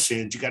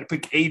questions? You got to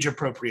pick age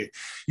appropriate.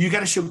 You got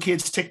to show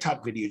kids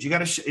TikTok videos. You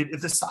got to,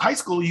 if it's high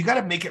school, you got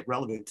to make it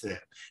relevant to them.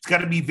 It's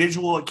got to be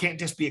visual. It can't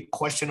just be a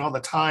question all the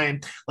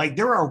time. Like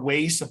there are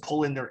ways to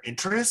pull in their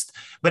interest.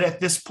 But at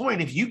this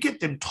point, if you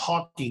get them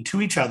talking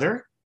to each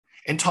other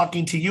and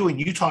talking to you and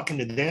you talking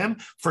to them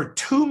for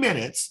 2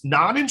 minutes,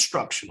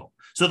 non-instructional.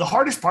 So the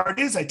hardest part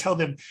is I tell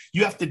them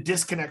you have to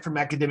disconnect from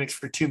academics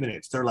for 2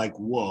 minutes. They're like,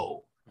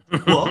 whoa.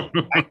 Well,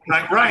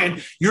 like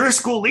Ryan, you're a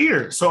school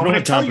leader. So I'm going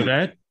to tell you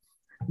that.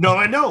 No,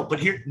 I know.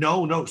 But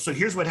no. So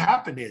here's what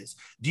happened is,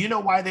 do you know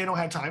why they don't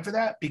have time for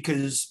that?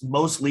 Because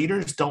most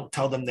leaders don't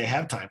tell them they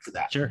have time for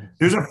that. Sure.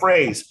 There's a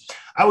phrase.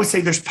 I would say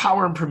there's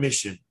power in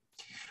permission.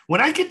 When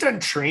I get done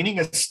training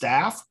a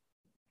staff,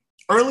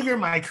 earlier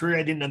in my career,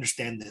 I didn't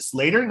understand this.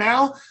 Later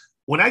now,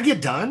 when I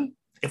get done,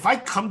 if I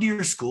come to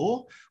your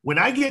school, when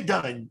I get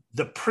done,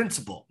 the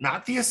principal,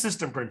 not the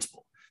assistant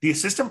principal, the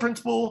assistant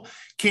principal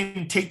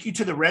can take you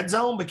to the red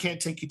zone, but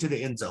can't take you to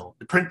the end zone.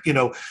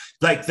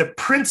 Like the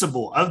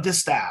principal of the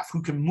staff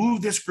who can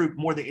move this group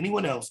more than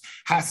anyone else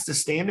has to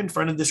stand in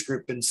front of this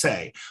group and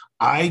say,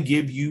 I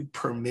give you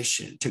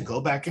permission to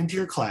go back into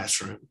your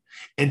classroom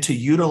and to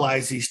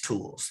utilize these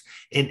tools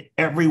in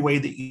every way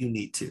that you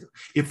need to.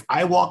 If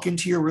I walk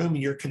into your room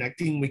and you're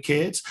connecting with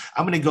kids,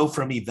 I'm going to go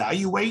from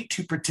evaluate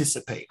to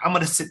participate. I'm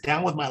going to sit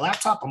down with my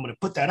laptop. I'm going to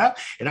put that up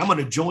and I'm going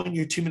to join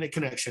your 2-minute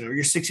connection or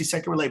your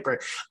 60-second relay prayer.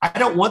 I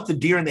don't want the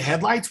deer in the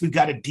headlights. We've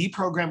got to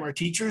deprogram our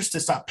teachers to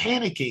stop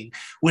panicking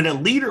when a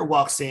leader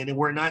walks in and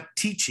we're not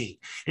teaching.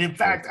 And in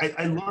fact,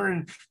 I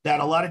learned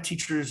that a lot of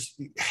teachers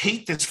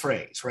hate this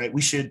phrase, right?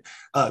 We should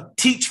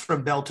teach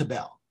from bell to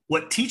bell.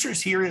 What teachers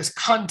hear is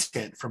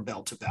content from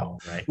bell to bell.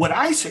 Right. What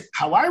I say,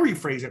 how I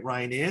rephrase it,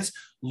 Ryan, is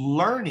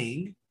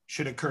learning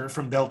should occur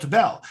from bell to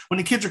bell. When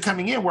the kids are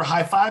coming in, we're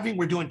high-fiving,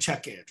 we're doing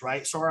check-ins,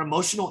 right? So our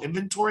emotional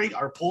inventory,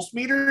 our pulse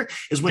meter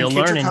is when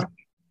kids are coming.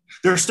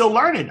 They're still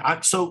learning.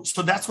 So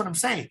that's what I'm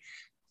saying.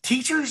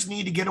 Teachers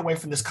need to get away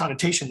from this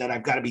connotation that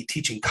I've got to be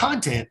teaching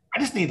content. I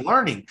just need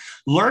learning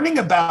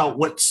about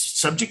what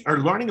subject or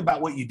learning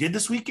about what you did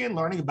this weekend,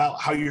 learning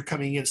about how you're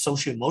coming in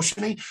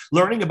socio-emotionally,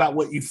 learning about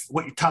what your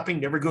topping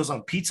never goes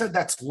on pizza.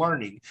 That's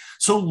learning.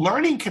 So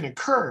learning can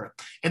occur.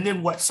 And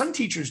then what some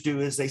teachers do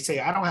is they say,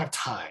 I don't have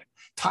time.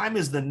 Time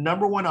is the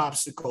number one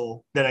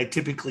obstacle that I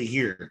typically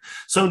hear.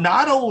 So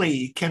not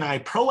only can I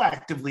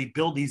proactively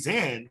build these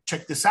in,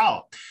 check this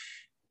out.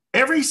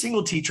 Every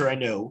single teacher I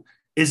know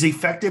as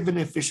effective and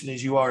efficient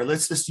as you are,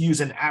 let's just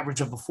use an average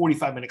of a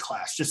 45-minute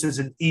class, just as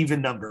an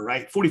even number,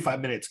 right?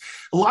 45 minutes.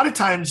 A lot of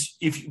times,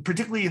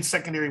 particularly in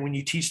secondary, when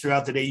you teach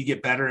throughout the day, you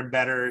get better and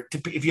better.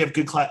 If you have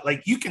good class,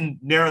 like you can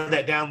narrow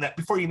that down. That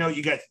before you know,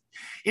 you got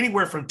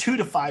anywhere from 2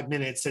 to 5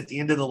 minutes at the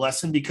end of the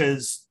lesson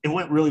because it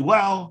went really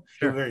well,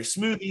 it went very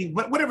smoothly,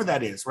 whatever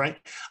that is, right?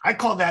 I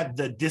call that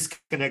the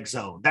disconnect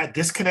zone. That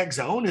disconnect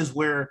zone is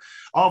where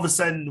all of a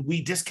sudden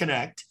we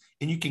disconnect.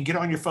 And you can get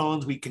on your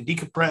phones, we can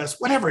decompress,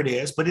 whatever it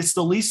is, but it's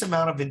the least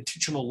amount of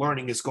intentional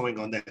learning is going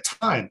on that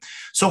time.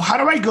 So how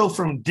do I go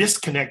from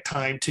disconnect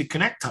time to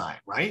connect time,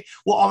 right?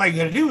 Well, all I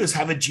got to do is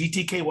have a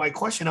GTKY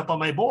question up on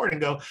my board and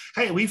go,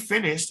 hey, we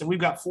finished and we've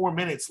got 4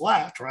 minutes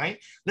left,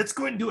 right? Let's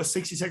go ahead and do a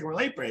 60-second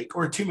relay break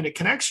or a 2-minute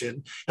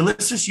connection. And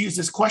let's just use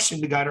this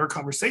question to guide our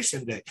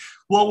conversation today.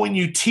 Well, when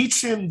you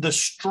teach them the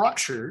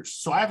structures,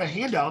 so I have a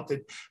handout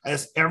that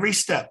has every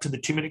step to the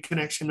 2-minute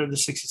connection or the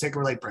 60-second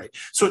relay break.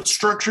 So it's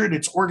structured,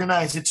 it's organized.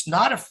 It's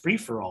not a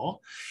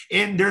free-for-all,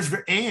 and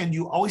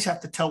you always have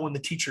to tell when the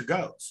teacher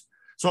goes.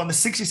 So on the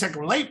 60-second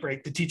relay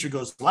break, the teacher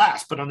goes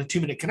last, but on the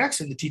 2-minute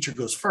connection, the teacher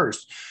goes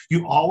first.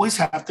 You always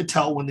have to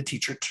tell when the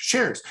teacher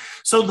shares.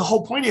 So the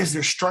whole point is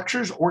there's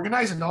structures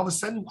organized, and all of a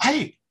sudden,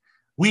 hey,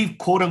 we've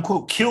quote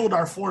unquote killed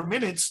our 4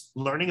 minutes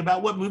learning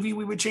about what movie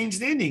we would change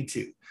the ending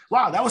to.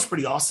 Wow, that was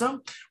pretty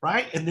awesome,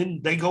 right? And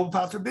then they go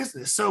about their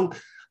business. So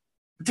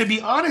to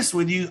be honest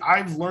with you,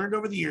 I've learned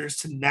over the years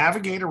to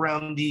navigate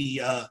around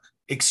the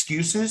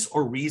excuses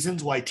or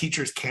reasons why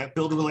teachers can't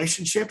build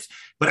relationships.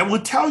 But I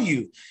will tell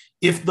you,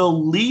 if the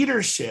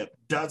leadership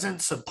doesn't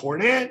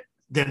support it,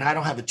 then I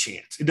don't have a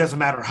chance. It doesn't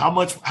matter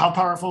how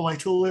powerful my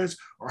tool is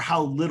or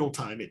how little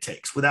time it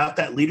takes. Without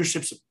that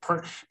leadership's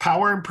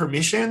power and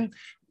permission,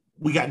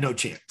 we got no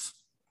chance.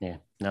 Yeah,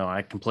 no,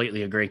 I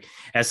completely agree.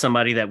 As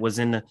somebody that was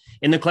in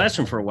the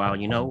classroom for a while,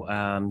 you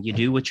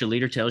do what your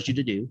leader tells you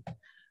to do.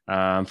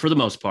 For the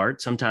most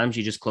part, sometimes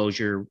you just close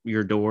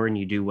your door and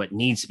you do what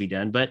needs to be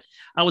done. But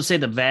I would say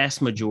the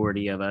vast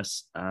majority of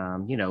us,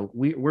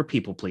 we're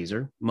people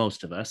pleaser,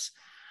 most of us.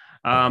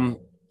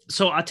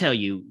 So I'll tell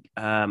you,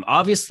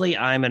 obviously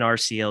I'm an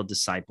RCL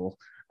disciple.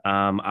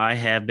 I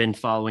have been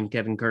following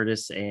Kevin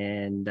Curtis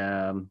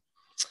and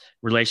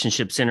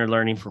relationship centered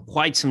learning for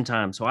quite some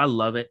time. So I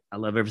love it. I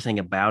love everything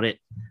about it.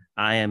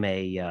 I am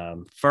a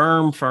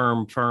firm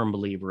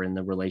believer in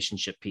the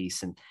relationship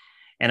piece. And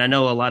I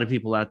know a lot of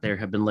people out there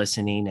have been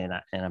listening, and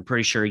I'm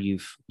pretty sure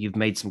you've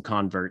made some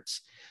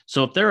converts.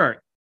 So if there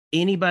are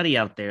anybody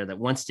out there that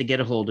wants to get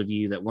a hold of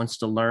you, that wants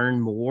to learn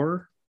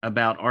more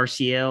about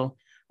RCL,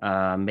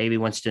 maybe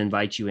wants to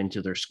invite you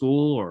into their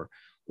school,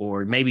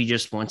 or maybe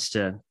just wants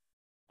to,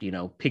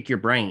 pick your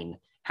brain,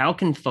 how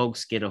can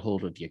folks get a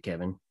hold of you,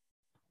 Kevin?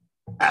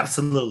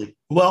 Absolutely.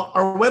 Well,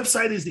 our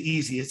website is the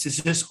easiest.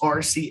 It's just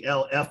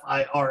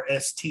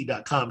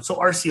rclfirst.com. So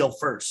RCL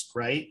first,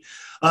 right?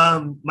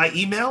 My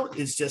email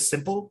is just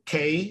simple,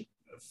 K,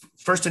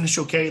 first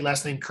initial K,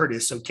 last name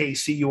Curtis. So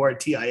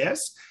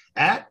KCURTIS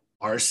 @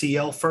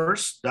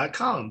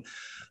 rclfirst.com.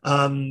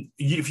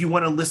 If you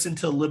want to listen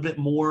to a little bit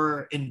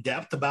more in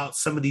depth about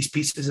some of these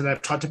pieces that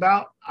I've talked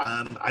about,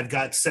 I've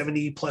got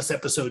 70 plus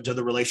episodes of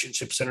the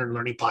Relationship Centered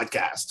Learning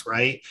podcast,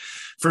 right?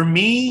 For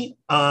me,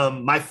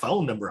 my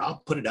phone number,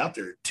 I'll put it out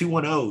there,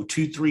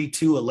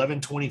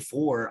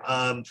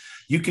 210-232-1124.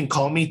 You can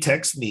call me,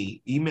 text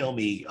me, email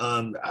me.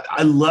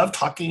 I love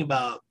talking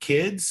about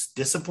kids,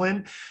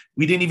 discipline.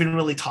 We didn't even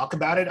really talk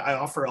about it. I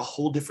offer a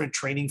whole different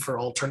training for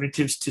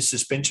alternatives to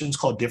suspensions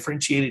called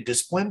differentiated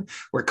discipline,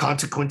 where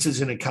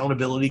consequences and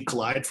accountability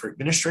collide for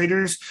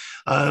administrators.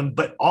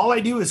 But all I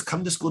do is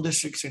come to school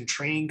districts and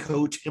train,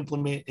 coach,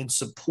 implement, and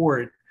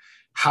support.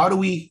 How do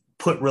we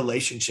put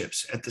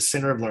relationships at the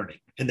center of learning?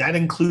 And that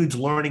includes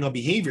learning on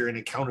behavior and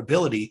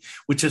accountability,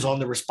 which is on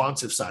the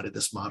responsive side of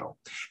this model.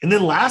 And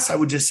then last, I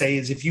would just say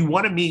is if you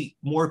want to meet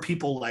more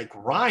people like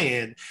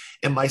Ryan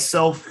and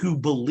myself who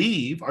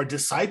believe are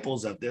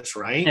disciples of this,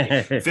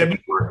 right? February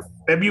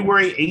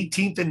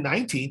 18th and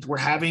 19th, we're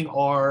having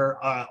our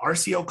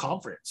RCO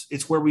conference.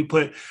 It's where we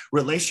put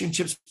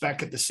relationships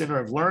back at the center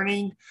of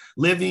learning,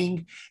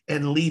 living,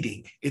 and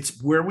leading.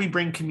 It's where we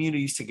bring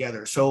communities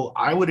together. So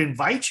I would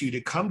invite you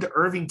to come to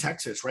Irving,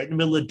 Texas, right in the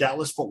middle of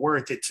Dallas-Fort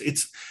Worth.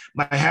 It's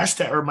my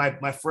hashtag or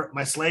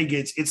my slag.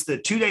 It's the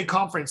 2-day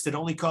conference that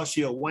only costs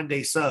you a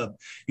 1-day sub.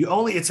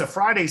 It's a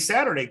Friday,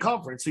 Saturday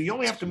conference. So you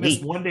only have to miss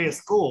 1 day of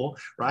school,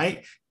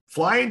 right?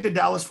 Fly into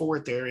Dallas-Fort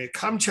Worth area.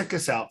 Come check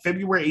us out,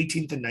 February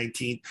 18th and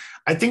 19th.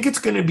 I think it's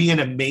going to be an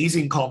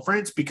amazing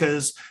conference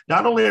because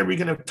not only are we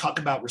going to talk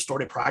about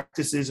restorative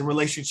practices and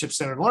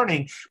relationship-centered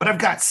learning, but I've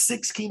got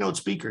 6 keynote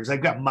speakers.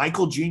 I've got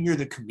Michael Jr.,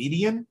 the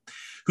comedian,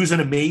 who's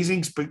an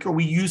amazing speaker.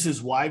 We use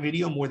his Y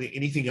video more than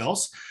anything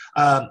else.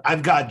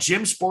 I've got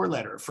Jim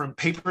Sporletter from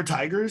Paper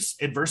Tigers,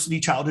 Adversity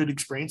Childhood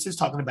Experiences,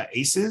 talking about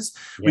ACEs.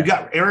 Yeah. We've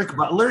got Eric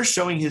Butler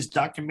showing his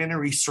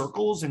documentary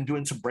Circles and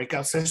doing some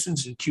breakout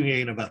sessions and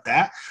Q&A about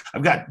that.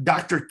 I've got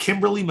Dr.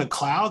 Kimberly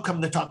McLeod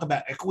coming to talk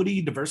about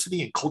equity,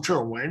 diversity, and cultural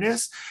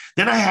awareness.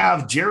 Then I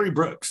have Jerry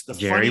Brooks,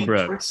 Jerry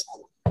Brooks.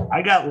 We're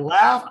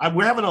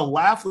having a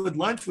laugh with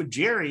lunch with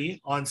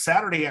Jerry on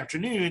Saturday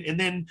afternoon, and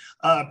then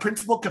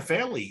Principal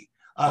Caffelli.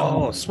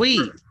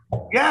 Sweet.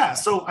 Yeah.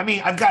 So,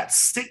 I've got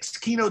 6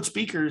 keynote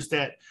speakers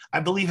that I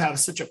believe have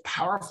such a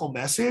powerful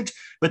message,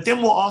 but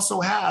then we'll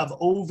also have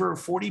over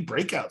 40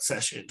 breakout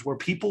sessions where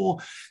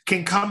people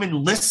can come and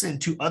listen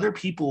to other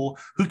people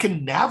who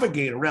can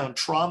navigate around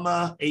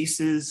trauma,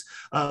 ACEs,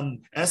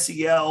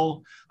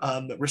 SEL,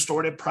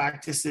 restorative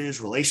practices,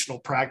 relational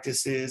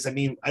practices.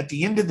 At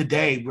the end of the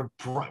day,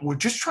 we're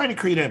just trying to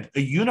create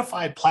a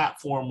unified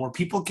platform where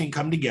people can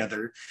come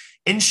together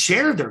and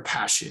share their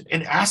passion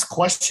and ask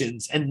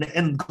questions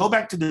and go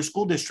back to their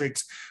school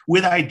districts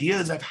with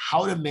ideas of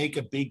how to make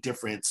a big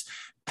difference,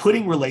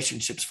 putting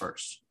relationships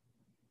first.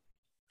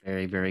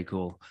 Very, very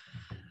cool.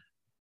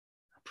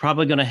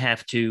 Probably going to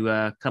have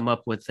to come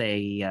up with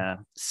a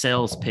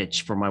sales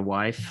pitch for my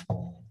wife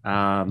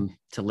to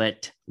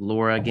let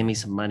Laura give me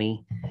some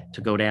money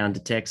to go down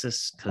to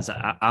Texas. Because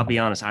I'll be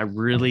honest, I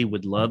really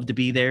would love to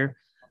be there.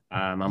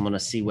 I'm going to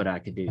see what I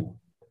could do.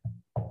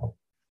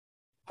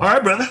 All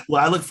right, brother.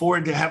 Well, I look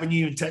forward to having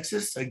you in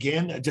Texas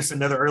again, just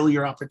another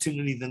earlier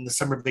opportunity than the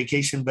summer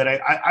vacation. But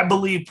I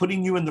believe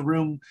putting you in the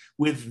room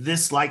with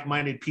this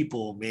like-minded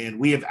people, man,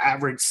 we have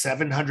averaged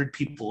 700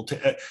 people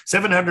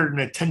 700 in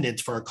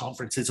attendance for our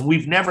conferences. And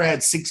we've never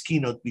had 6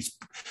 keynote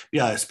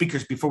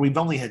speakers before. We've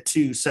only had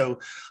 2. So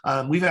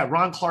we've had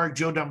Ron Clark,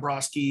 Joe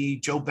Dombrowski,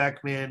 Joe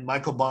Beckman,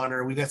 Michael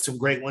Bonner. We've had some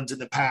great ones in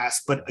the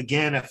past. But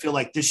again, I feel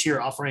like this year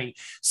offering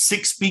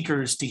 6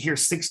 speakers to hear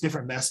 6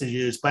 different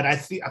messages. But I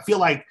feel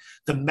like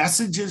the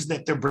messages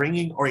that they're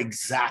bringing are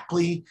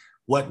exactly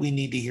what we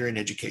need to hear in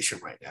education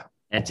right now.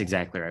 That's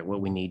exactly right. What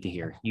we need to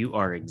hear. You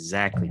are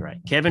exactly right.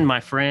 Kevin,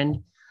 my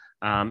friend,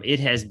 it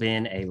has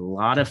been a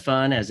lot of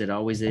fun, as it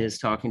always is,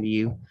 talking to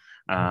you.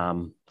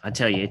 I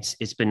tell you,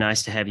 it's been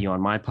nice to have you on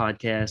my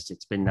podcast.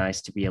 It's been nice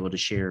to be able to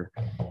share,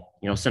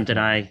 something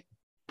I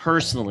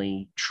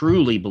personally,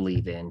 truly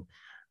believe in.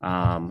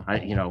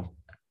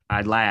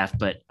 I laugh,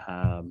 but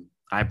I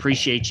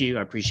appreciate you.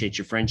 I appreciate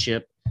your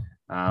friendship.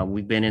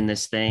 We've been in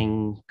this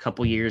thing a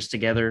couple years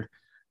together.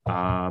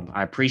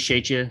 I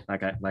appreciate you,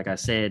 like I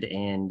said,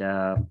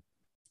 and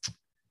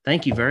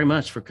thank you very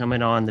much for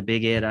coming on the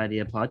Big Ed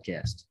Idea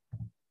podcast.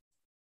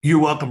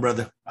 You're welcome,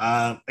 brother.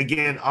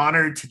 Again,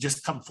 honored to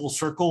just come full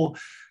circle,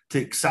 to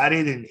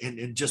excited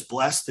and just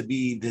blessed to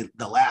be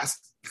the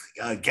last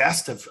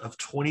guest of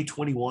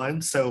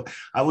 2021. So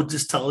I would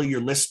just tell your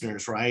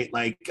listeners, right?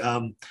 I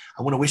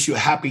want to wish you a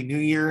happy new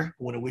year.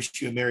 I want to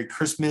wish you a Merry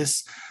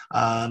Christmas.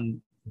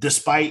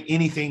 Despite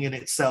anything in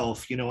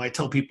itself, I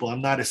tell people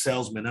I'm not a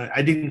salesman.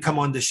 I didn't come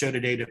on the show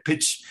today to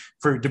pitch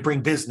to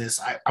bring business.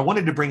 I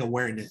wanted to bring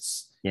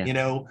awareness.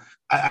 Yeah.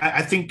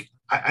 I think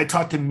I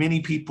talk to many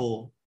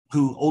people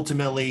who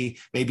ultimately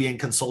may be in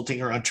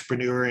consulting or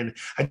entrepreneur. And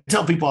I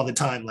tell people all the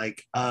time, I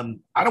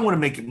don't want to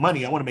make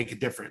money. I want to make a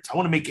difference. I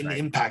want to make an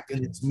impact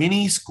in as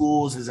many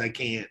schools as I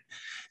can.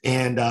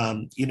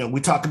 And,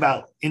 we talk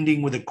about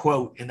ending with a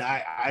quote, and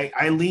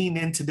I lean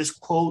into this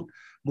quote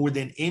more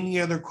than any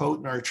other quote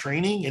in our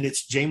training, and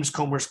it's James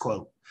Comer's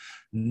quote: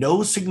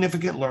 "No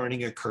significant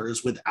learning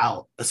occurs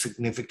without a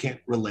significant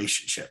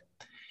relationship."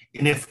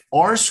 And if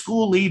our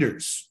school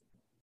leaders,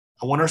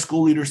 I want our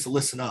school leaders to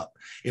listen up.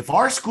 If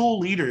our school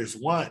leaders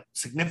want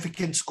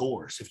significant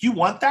scores, if you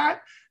want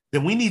that,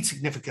 then we need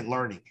significant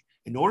learning.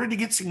 In order to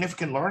get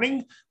significant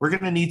learning, we're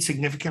going to need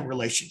significant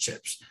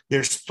relationships.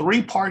 There's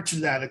 3 parts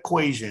of that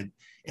equation,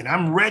 and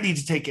I'm ready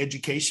to take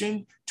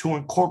education to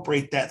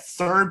incorporate that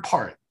 3rd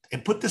part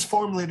and put this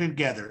formula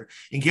together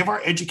and give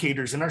our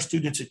educators and our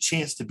students a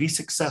chance to be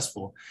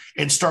successful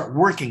and start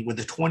working with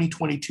the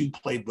 2022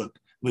 playbook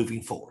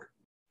moving forward.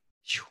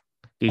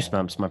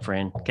 Goosebumps, my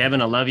friend.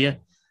 Kevin, I love you.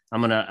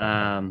 I'm going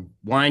to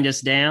wind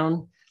us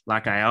down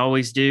like I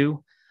always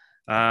do.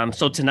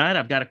 So tonight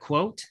I've got a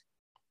quote: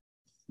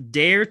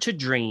 "Dare to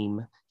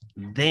dream,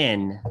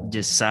 then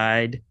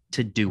decide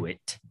to do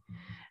it."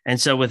 And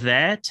so with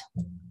that,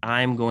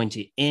 I'm going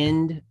to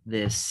end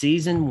this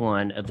season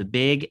 1 of the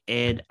Big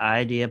Ed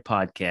Idea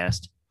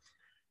podcast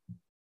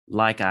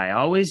like I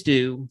always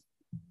do,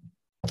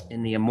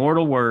 in the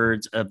immortal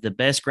words of the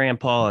best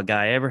grandpa a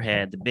guy ever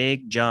had, the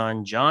big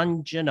John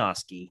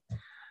Janoski.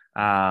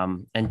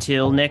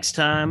 Until next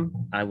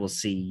time, I will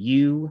see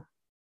you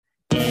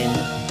in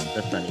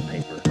the funny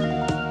paper.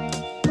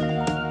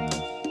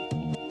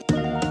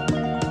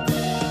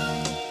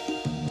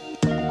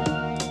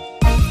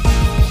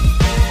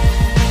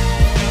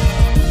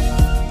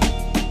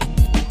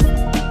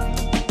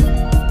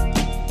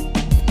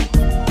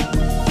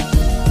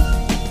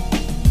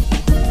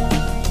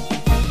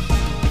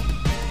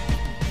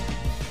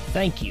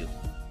 Thank you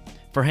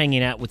for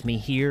hanging out with me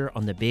here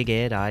on the Big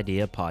Ed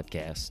Idea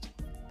podcast.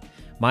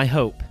 My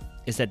hope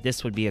is that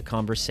this would be a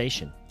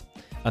conversation,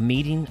 a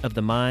meeting of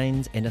the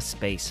minds, and a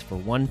space for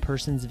one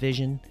person's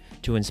vision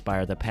to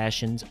inspire the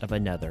passions of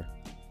another.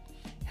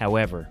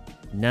 However,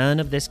 none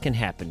of this can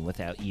happen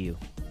without you.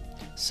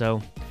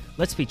 So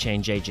let's be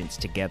change agents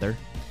together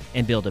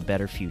and build a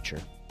better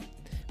future.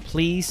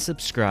 Please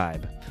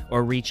subscribe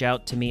or reach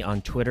out to me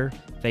on Twitter,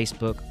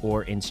 Facebook,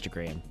 or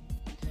Instagram.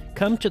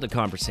 Come to the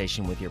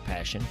conversation with your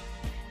passion,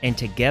 and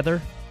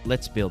together,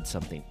 let's build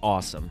something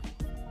awesome.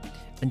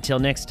 Until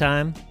next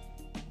time,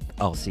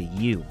 I'll see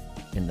you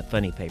in the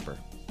funny paper.